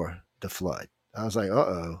before the flood. I was like,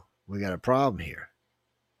 uh-oh, we got a problem here.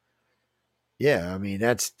 Yeah, I mean,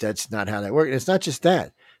 that's not how that works. And it's not just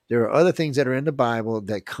that. There are other things that are in the Bible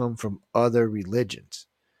that come from other religions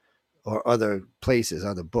or other places,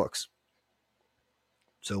 other books.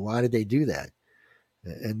 So why did they do that?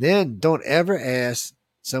 And then don't ever ask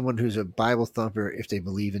someone who's a Bible thumper if they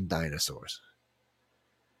believe in dinosaurs.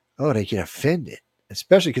 Oh, they get offended,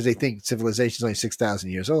 especially because they think civilization is only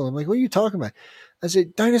 6,000 years old. I'm like, what are you talking about? I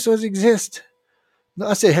said, dinosaurs exist. No,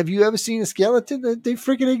 I said, have you ever seen a skeleton? They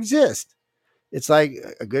freaking exist. It's like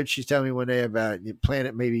she's telling me one day about the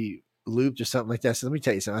planet maybe looped or something like that. So let me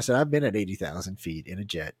tell you something. I said, I've been at 80,000 feet in a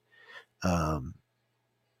jet.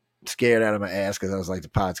 Scared out of my ass because I was like, the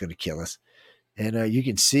pod's going to kill us. And you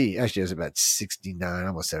can see, actually it was about 69,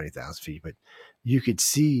 almost 70,000 feet, but you could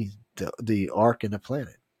see the arc in the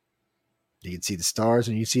planet. You could see the stars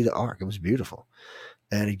and you see the arc. It was beautiful.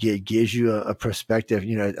 And it gives you a perspective.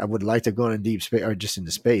 I would like to go in deep space or just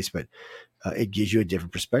into space, but it gives you a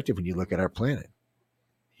different perspective when you look at our planet.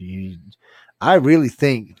 I really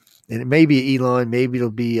think, and it may be Elon, maybe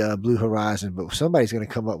it'll be Blue Horizon, but somebody's going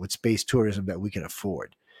to come up with space tourism that we can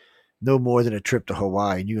afford. No more than a trip to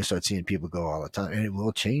Hawaii, and you can start seeing people go all the time, and it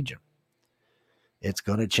will change them. It's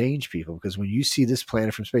going to change people because when you see this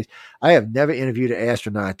planet from space, I have never interviewed an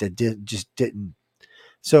astronaut that just didn't.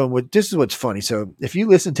 So this is what's funny. So if you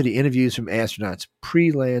listen to the interviews from astronauts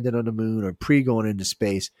pre-landing on the moon or pre-going into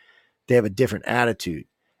space, they have a different attitude.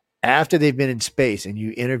 After they've been in space and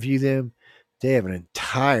you interview them, they have an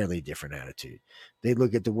entirely different attitude. They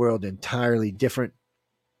look at the world entirely different.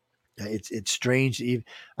 It's strange.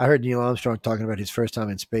 I heard Neil Armstrong talking about his first time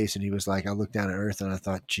in space, and he was like, I looked down at Earth and I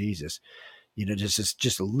thought, Jesus,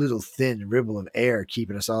 just a little thin ripple of air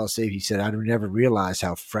keeping us all safe. He said, I never realized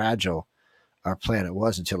how fragile our planet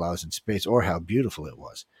was until I was in space, or how beautiful it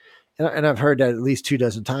was. And I've heard that at least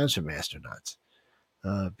 24 times from astronauts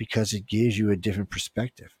because it gives you a different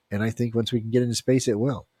perspective. And I think once we can get into space, it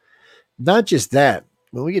will. Not just that,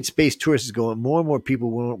 when we get space tourists going, more and more people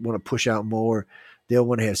want to push out more. They'll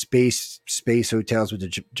want to have space hotels, with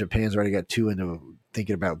Japan's already got 2 in the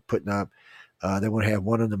thinking about putting up. They want to have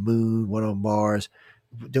one on the moon, one on Mars.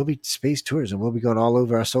 There'll be space tourism. We'll be going all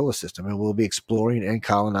over our solar system, and we'll be exploring and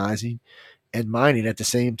colonizing and mining at the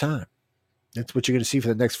same time. That's what you're going to see for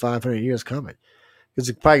the next 500 years coming. Because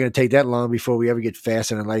it's probably going to take that long before we ever get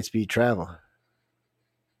faster than light speed travel.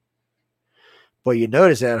 But you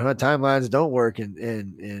notice that, huh? Timelines don't work. And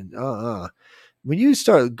when you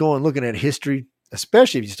start looking at history,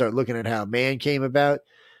 especially if you start looking at how man came about,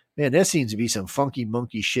 man, there seems to be some funky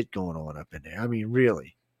monkey shit going on up in there. I mean,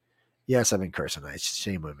 really. Yes, I've been cursing. It's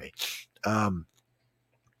shame on me.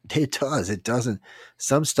 It does. It doesn't.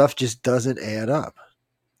 Some stuff just doesn't add up.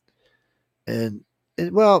 And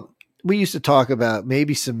well, we used to talk about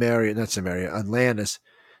maybe Atlantis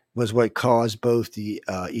was what caused both the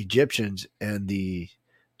Egyptians and the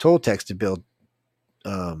Toltecs to build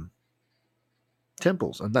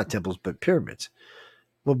temples. Not temples, but pyramids.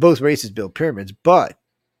 Well, both races built pyramids, but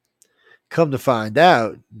come to find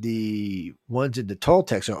out, the ones in the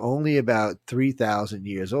Toltecs are only about 3,000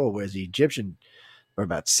 years old, whereas the Egyptian are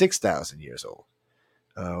about 6,000 years old,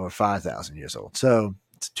 or 5,000 years old. So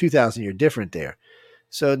it's 2,000 year different there.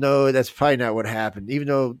 So no, that's probably not what happened. Even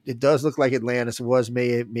though it does look like Atlantis was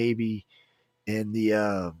maybe in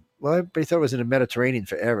the well, everybody thought it was in the Mediterranean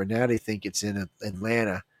forever. Now they think it's in in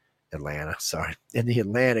the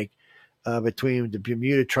Atlantic, between the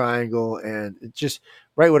Bermuda Triangle and it's just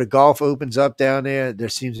right where the Gulf opens up down there. There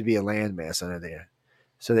seems to be a landmass under there.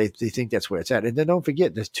 So they think that's where it's at. And then don't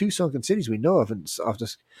forget, there's 2 sunken cities we know of. And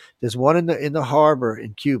there's one in the harbor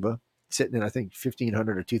in Cuba, sitting in, I think,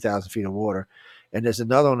 1,500 or 2,000 feet of water. And there's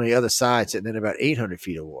another on the other side sitting in about 800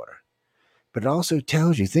 feet of water. But it also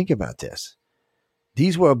tells you, think about this.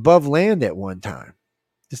 These were above land at one time.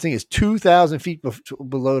 This thing is 2,000 feet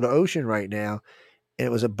below the ocean right now. And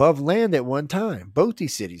it was above land at one time. Both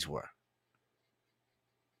these cities were.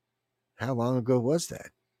 How long ago was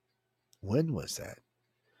that? When was that?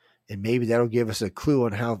 And maybe that'll give us a clue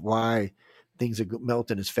on why things are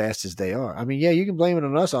melting as fast as they are. I mean, yeah, you can blame it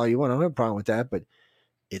on us all you want. I don't have a problem with that, but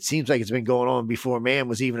it seems like it's been going on before man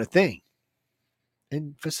was even a thing.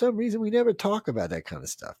 And for some reason, we never talk about that kind of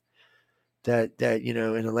stuff. That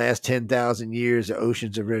in the last 10,000 years, the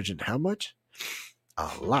oceans have risen how much? A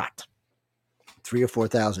lot. 3,000 or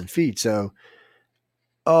 4,000 feet. So,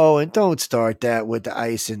 and don't start that with the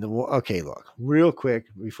ice in the water. Okay, look, real quick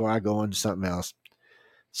before I go on to something else.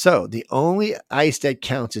 So the only ice that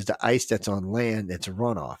counts is the ice that's on land that's a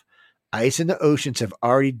runoff. Ice in the oceans have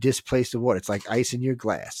already displaced the water. It's like ice in your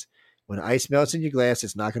glass. When ice melts in your glass,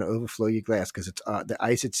 it's not going to overflow your glass because it's the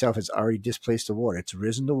ice itself has already displaced the water. It's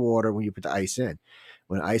risen the water when you put the ice in.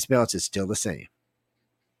 When ice melts, it's still the same.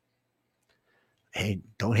 Hey,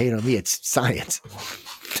 don't hate on me. It's science.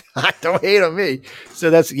 Don't hate on me.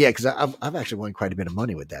 So because I've actually won quite a bit of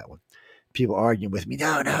money with that one. People arguing with me.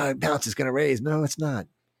 No, bounce is going to raise. No, it's not.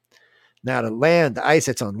 Now the ice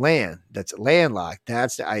that's on land, that's landlocked,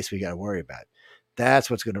 that's the ice we got to worry about.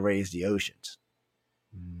 That's what's going to raise the oceans.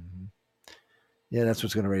 Mm-hmm. Yeah, that's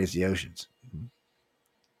what's going to raise the oceans. Mm-hmm.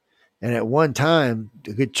 And at one time,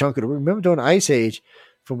 a good chunk of remember during the Ice Age,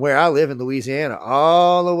 from where I live in Louisiana,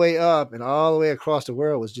 all the way up and all the way across the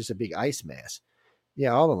world was just a big ice mass.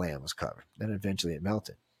 Yeah, all the land was covered. Then eventually it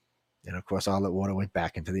melted. And of course, all that water went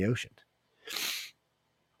back into the ocean.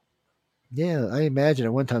 Yeah, I imagine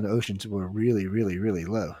at one time the oceans were really, really, really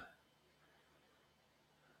low.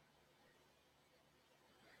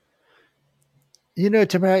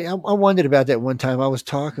 Tamara, I wondered about that one time. I was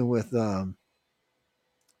talking with Buzz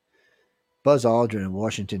Aldrin in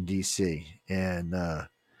Washington, D.C., and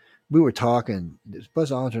we were talking. Buzz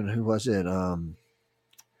Aldrin, who was it?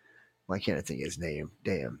 Why can't I think of his name?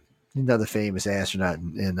 Damn, another famous astronaut,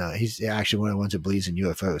 and he's actually one of the ones that believes in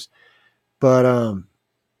UFOs. But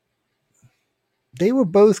they were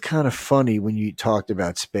both kind of funny when you talked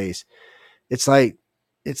about space. It's like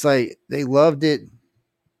they loved it,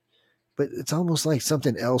 but it's almost like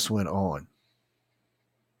something else went on.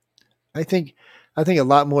 I think a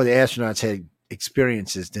lot more of the astronauts had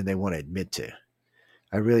experiences than they want to admit to.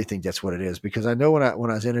 I really think that's what it is, because I know when I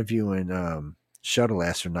was interviewing shuttle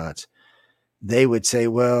astronauts, they would say,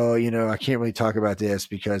 well, I can't really talk about this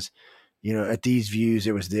because, at these views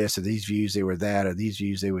it was this, or these views they were that, or these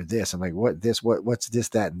views they were this. I'm like, what's this,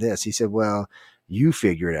 that, and this? He said, well, you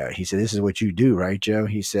figure it out. He said, this is what you do, right, Joe?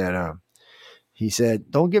 He said,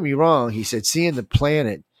 don't get me wrong. He said, seeing the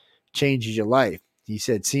planet changes your life. He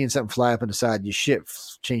said, seeing something fly up on the side of your ship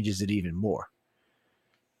changes it even more.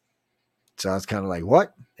 So I was kind of like,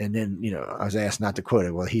 what? And then, I was asked not to quote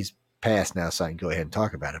it. Well, he's passed now, so I can go ahead and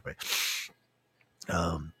talk about it. But,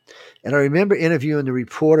 and I remember interviewing the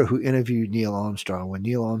reporter who interviewed Neil Armstrong when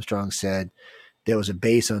Neil Armstrong said there was a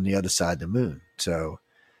base on the other side of the moon. So,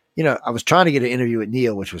 I was trying to get an interview with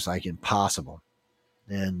Neil, which was like impossible.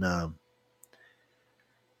 And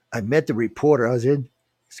I met the reporter. I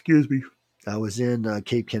was in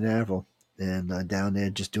Cape Canaveral and down there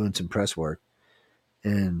just doing some press work,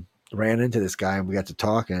 and ran into this guy, and we got to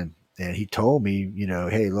talking, and he told me,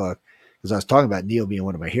 hey, look, because I was talking about Neil being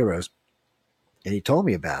one of my heroes, and he told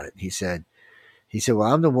me about it. He said, well,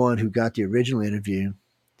 I'm the one who got the original interview.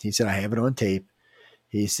 He said, I have it on tape.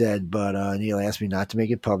 He said, but Neil asked me not to make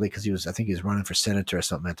it public because I think he was running for senator or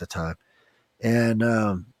something at the time.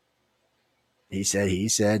 And he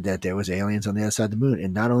said that there was aliens on the other side of the moon.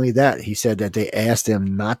 And not only that, he said that they asked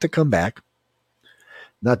him not to come back,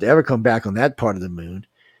 not to ever come back on that part of the moon,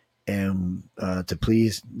 and to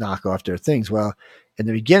please knock off their things. Well, in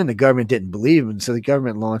the beginning, the government didn't believe him. So the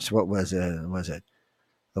government launched, what was it?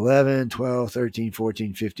 11, 12, 13,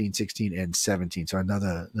 14, 15, 16, and 17. So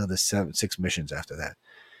another 6 missions after that.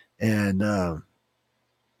 And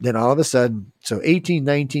then all of a sudden, so 18,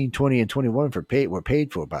 19, 20, and 21 were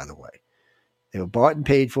paid for, by the way. They were bought and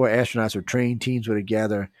paid for. Astronauts were trained, teams were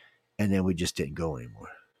together, and then we just didn't go anymore.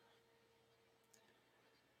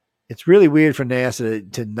 It's really weird for NASA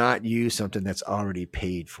to not use something that's already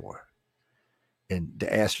paid for, and the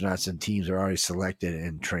astronauts and teams are already selected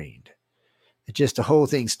and trained. It just, the whole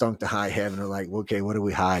thing stunk to high heaven. They're like, okay, what are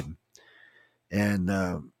we hiding? And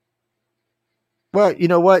well, you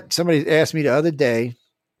know what? Somebody asked me the other day.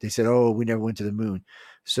 They said, "Oh, we never went to the moon."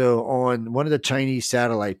 So on one of the Chinese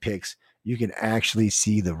satellite pics, you can actually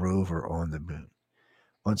see the rover on the moon.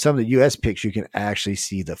 On some of the U.S. pics, you can actually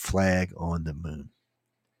see the flag on the moon.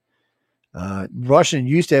 Russian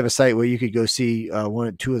used to have a site where you could go see 1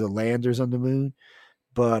 or 2 of the landers on the moon,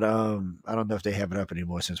 but I don't know if they have it up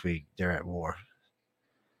anymore since they're at war.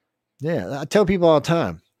 Yeah, I tell people all the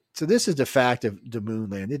time. So this is the fact of the moon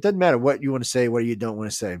land. It doesn't matter what you want to say, what you don't want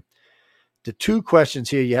to say. The 2 questions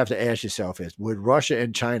here you have to ask yourself is: would Russia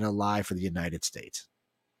and China lie for the United States?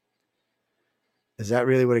 Is that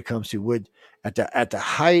really what it comes to? Would at the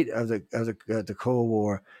height of the Cold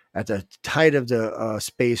War, at the height of the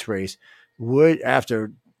space race, would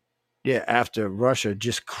after Russia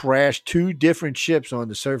just crashed 2 different ships on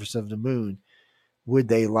the surface of the moon, would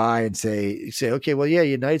they lie and say, okay, well, yeah,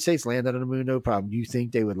 United States landed on the moon, no problem? You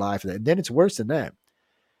think they would lie for that? And then it's worse than that.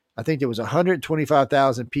 I think there was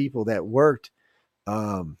 125,000 people that worked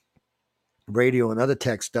radio and other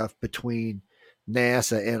tech stuff between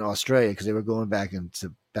NASA and Australia because they were going back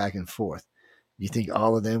and forth. You think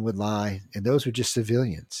all of them would lie? And those were just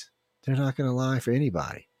civilians. They're not going to lie for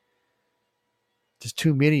anybody. There's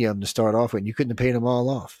too many of them to start off with, and you couldn't have paid them all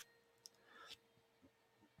off.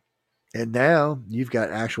 And now you've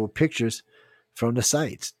got actual pictures from the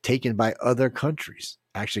sites taken by other countries,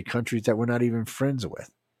 actually countries that we're not even friends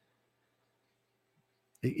with.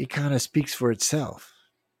 It kind of speaks for itself.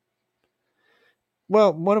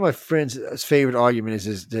 Well, one of my friends' favorite argument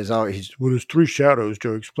is there's 3 shadows,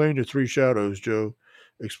 Joe. Explain the 3 shadows, Joe.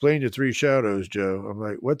 Explain the 3 shadows, Joe. I'm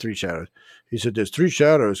like, what 3 shadows? He said, there's 3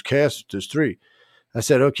 shadows cast. There's 3. I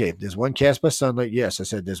said, okay, there's one cast by sunlight. Yes. I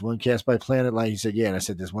said, there's one cast by planet light. He said, yeah. And I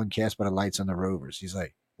said, there's one cast by the lights on the rovers. He's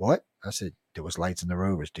like, what? I said, there was lights on the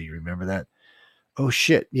rovers. Do you remember that? Oh,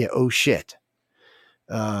 shit. Yeah. Oh, shit.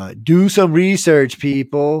 Do some research,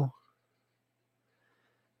 people.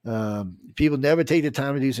 People never take the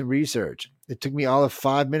time to do some research. It took me all of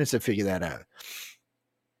 5 minutes to figure that out.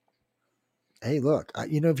 Hey, look,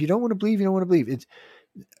 if you don't want to believe, you don't want to believe. It's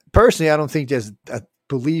personally, I don't think there's a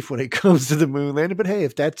belief when it comes to the moon landing, but hey,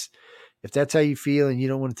 if that's If that's how you feel and you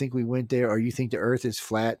don't want to think we went there, or you think the earth is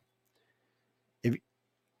flat,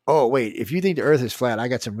 if you think the earth is flat, I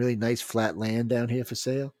got some really nice flat land down here for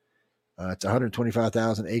sale. It's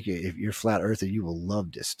 125,000 acres. If you're flat earther, you will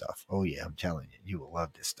love this stuff. Oh yeah, I'm telling you, you will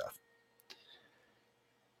love this stuff.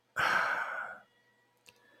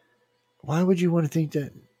 Why would you want to think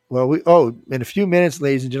that? Well, in a few minutes,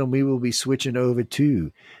 ladies and gentlemen, we will be switching over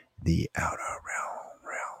to the outer realm.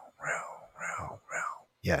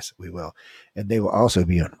 Yes, we will. And they will also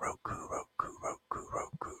be on Roku.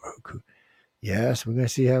 Yes, we're going to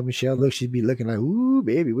see how Michelle looks. She'd be looking like, ooh,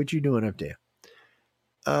 baby, what you doing up there?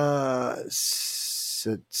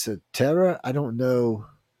 Satera, I don't know.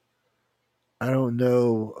 I don't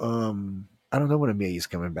know when Amelia's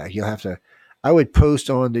coming back. You'll have to, I would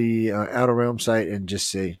post on the Outer Realm site and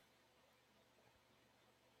just say,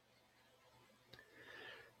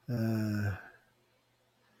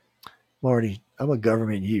 Marty, I'm a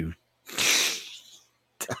government you.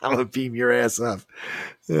 I'm going to beam your ass up.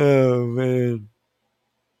 Oh, man.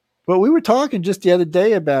 But we were talking just the other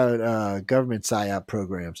day about government PSYOP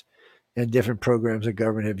programs and different programs the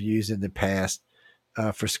government have used in the past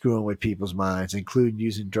for screwing with people's minds, including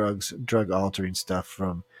using drug-altering stuff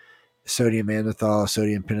from sodium mannitol,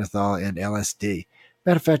 sodium pentothal, and LSD.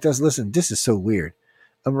 Matter of fact, this is so weird.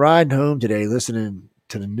 I'm riding home today listening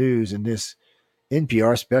to the news, and this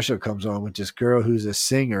NPR special comes on with this girl who's a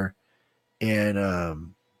singer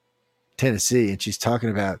in Tennessee, and she's talking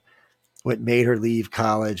about what made her leave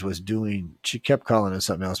college was doing. She kept calling it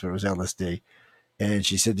something else, but it was LSD. And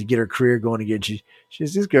she said to get her career going again, she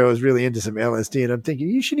says, this girl is really into some LSD. And I'm thinking,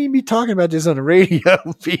 you shouldn't even be talking about this on the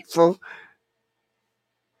radio, people.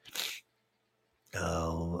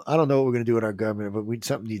 Oh, I don't know what we're going to do with our government, but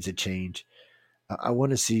something needs to change. I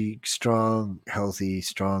want to see strong, healthy,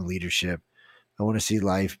 strong leadership. I want to see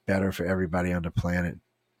life better for everybody on the planet.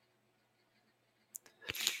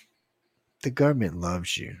 The government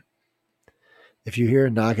loves you. If you hear a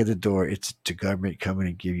knock at the door, it's the government coming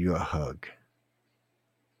to give you a hug.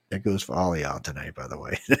 That goes for all of y'all tonight, by the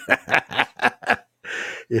way.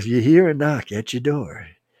 If you hear a knock at your door,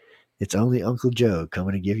 it's only Uncle Joe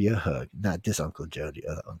coming to give you a hug. Not this Uncle Joe, the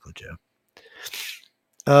other Uncle Joe.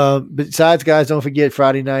 Besides, guys, don't forget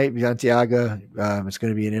Friday night, Santiago. It's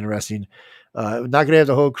going to be an interesting. We're not going to have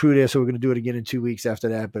the whole crew there, so we're going to do it again in 2 weeks after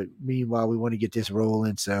that. But meanwhile, we want to get this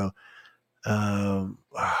rolling. So,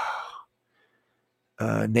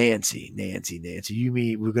 Nancy, you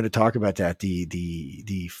mean we're going to talk about that?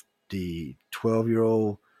 The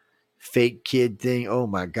 12-year-old fake kid thing. Oh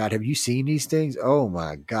my God. Have you seen these things? Oh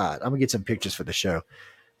my God. I'm gonna get some pictures for the show.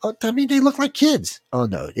 Oh, I mean, they look like kids. Oh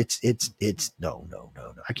no, it's no.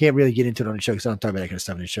 I can't really get into it on the show because I don't talk about that kind of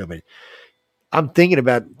stuff in the show, but I'm thinking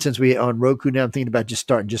about, since we're on Roku now, I'm thinking about just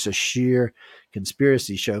starting just a sheer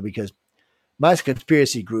conspiracy show, because my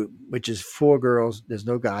conspiracy group, which is 4 girls, there's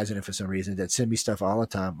no guys in it for some reason, that send me stuff all the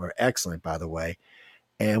time, are excellent, by the way.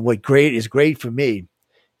 And what is great for me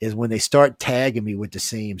is when they start tagging me with the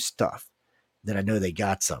same stuff, then I know they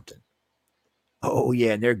got something. Oh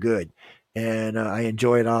yeah, and they're good. And I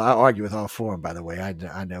enjoy it all. I argue with all 4 of them, by the way.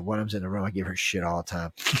 I know one of them's in the room. I give her shit all the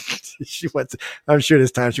time. I'm sure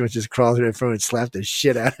this time she wants to just crawl through the phone and slap the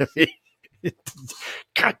shit out of me.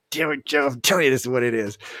 God damn it, Joe! I'm telling you, this is what it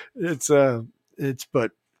is.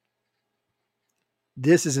 But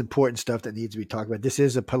this is important stuff that needs to be talked about. This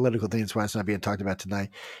is a political thing. That's why it's not being talked about tonight.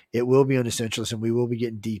 It will be on Essentialist, and we will be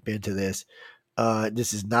getting deep into this.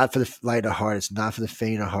 This is not for the light of heart. It's not for the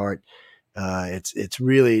faint of heart. It's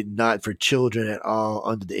really not for children at all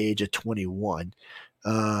under the age of 21.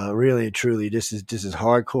 Really and truly, this is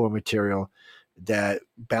hardcore material that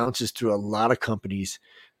bounces through a lot of companies.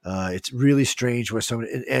 It's really strange where someone,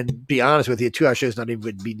 and be honest with you, a 2-hour show is not even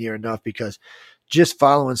going to be near enough, because just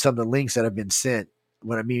following some of the links that have been sent,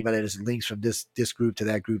 what I mean by that is links from this group to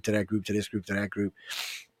that group to that group to this group to that group,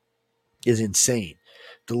 is insane.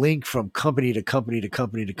 The link from company to company to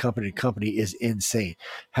company to company to company is insane.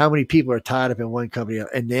 How many people are tied up in one company?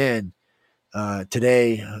 And then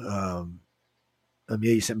today,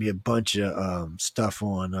 Amelia sent me a bunch of stuff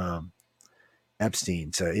on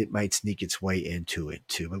Epstein, so it might sneak its way into it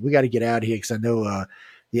too. But we got to get out of here, because I know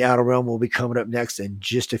the Outer Realm will be coming up next in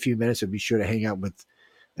just a few minutes. So be sure to hang out with.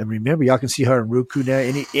 And remember, y'all can see her on Roku now.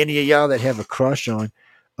 Any of y'all that have a crush on,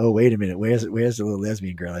 oh wait a minute, where's the little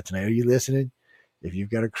lesbian girl at tonight? Are you listening? If you've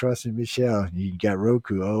got a crush on Michelle, you got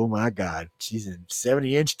Roku. Oh my God, she's in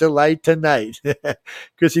 70-inch delight tonight.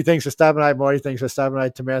 Chrissy, thanks for stopping by. Marty, thanks for stopping by.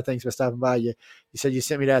 Tamara, thanks for stopping by. You said you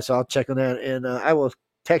sent me that, so I'll check on that, and I will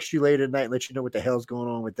text you later tonight and let you know what the hell's going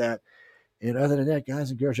on with that. And other than that,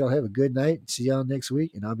 guys and girls, y'all have a good night. See y'all next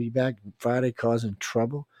week, and I'll be back Friday causing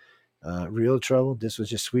trouble. real trouble. This was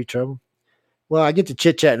just sweet trouble. Well, I get to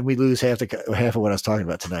chit chat and we lose half of what I was talking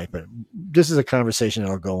about tonight. But this is a conversation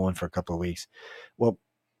that'll go on for a couple of weeks. Well,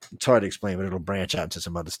 it's hard to explain, but it'll branch out into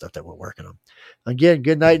some other stuff that we're working on. Again,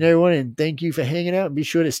 good night, everyone, and thank you for hanging out. And be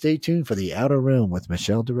sure to stay tuned for The Outer Realm with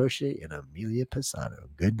Michelle DeRoche and Amelia Pisano.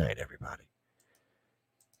 Good night, everybody.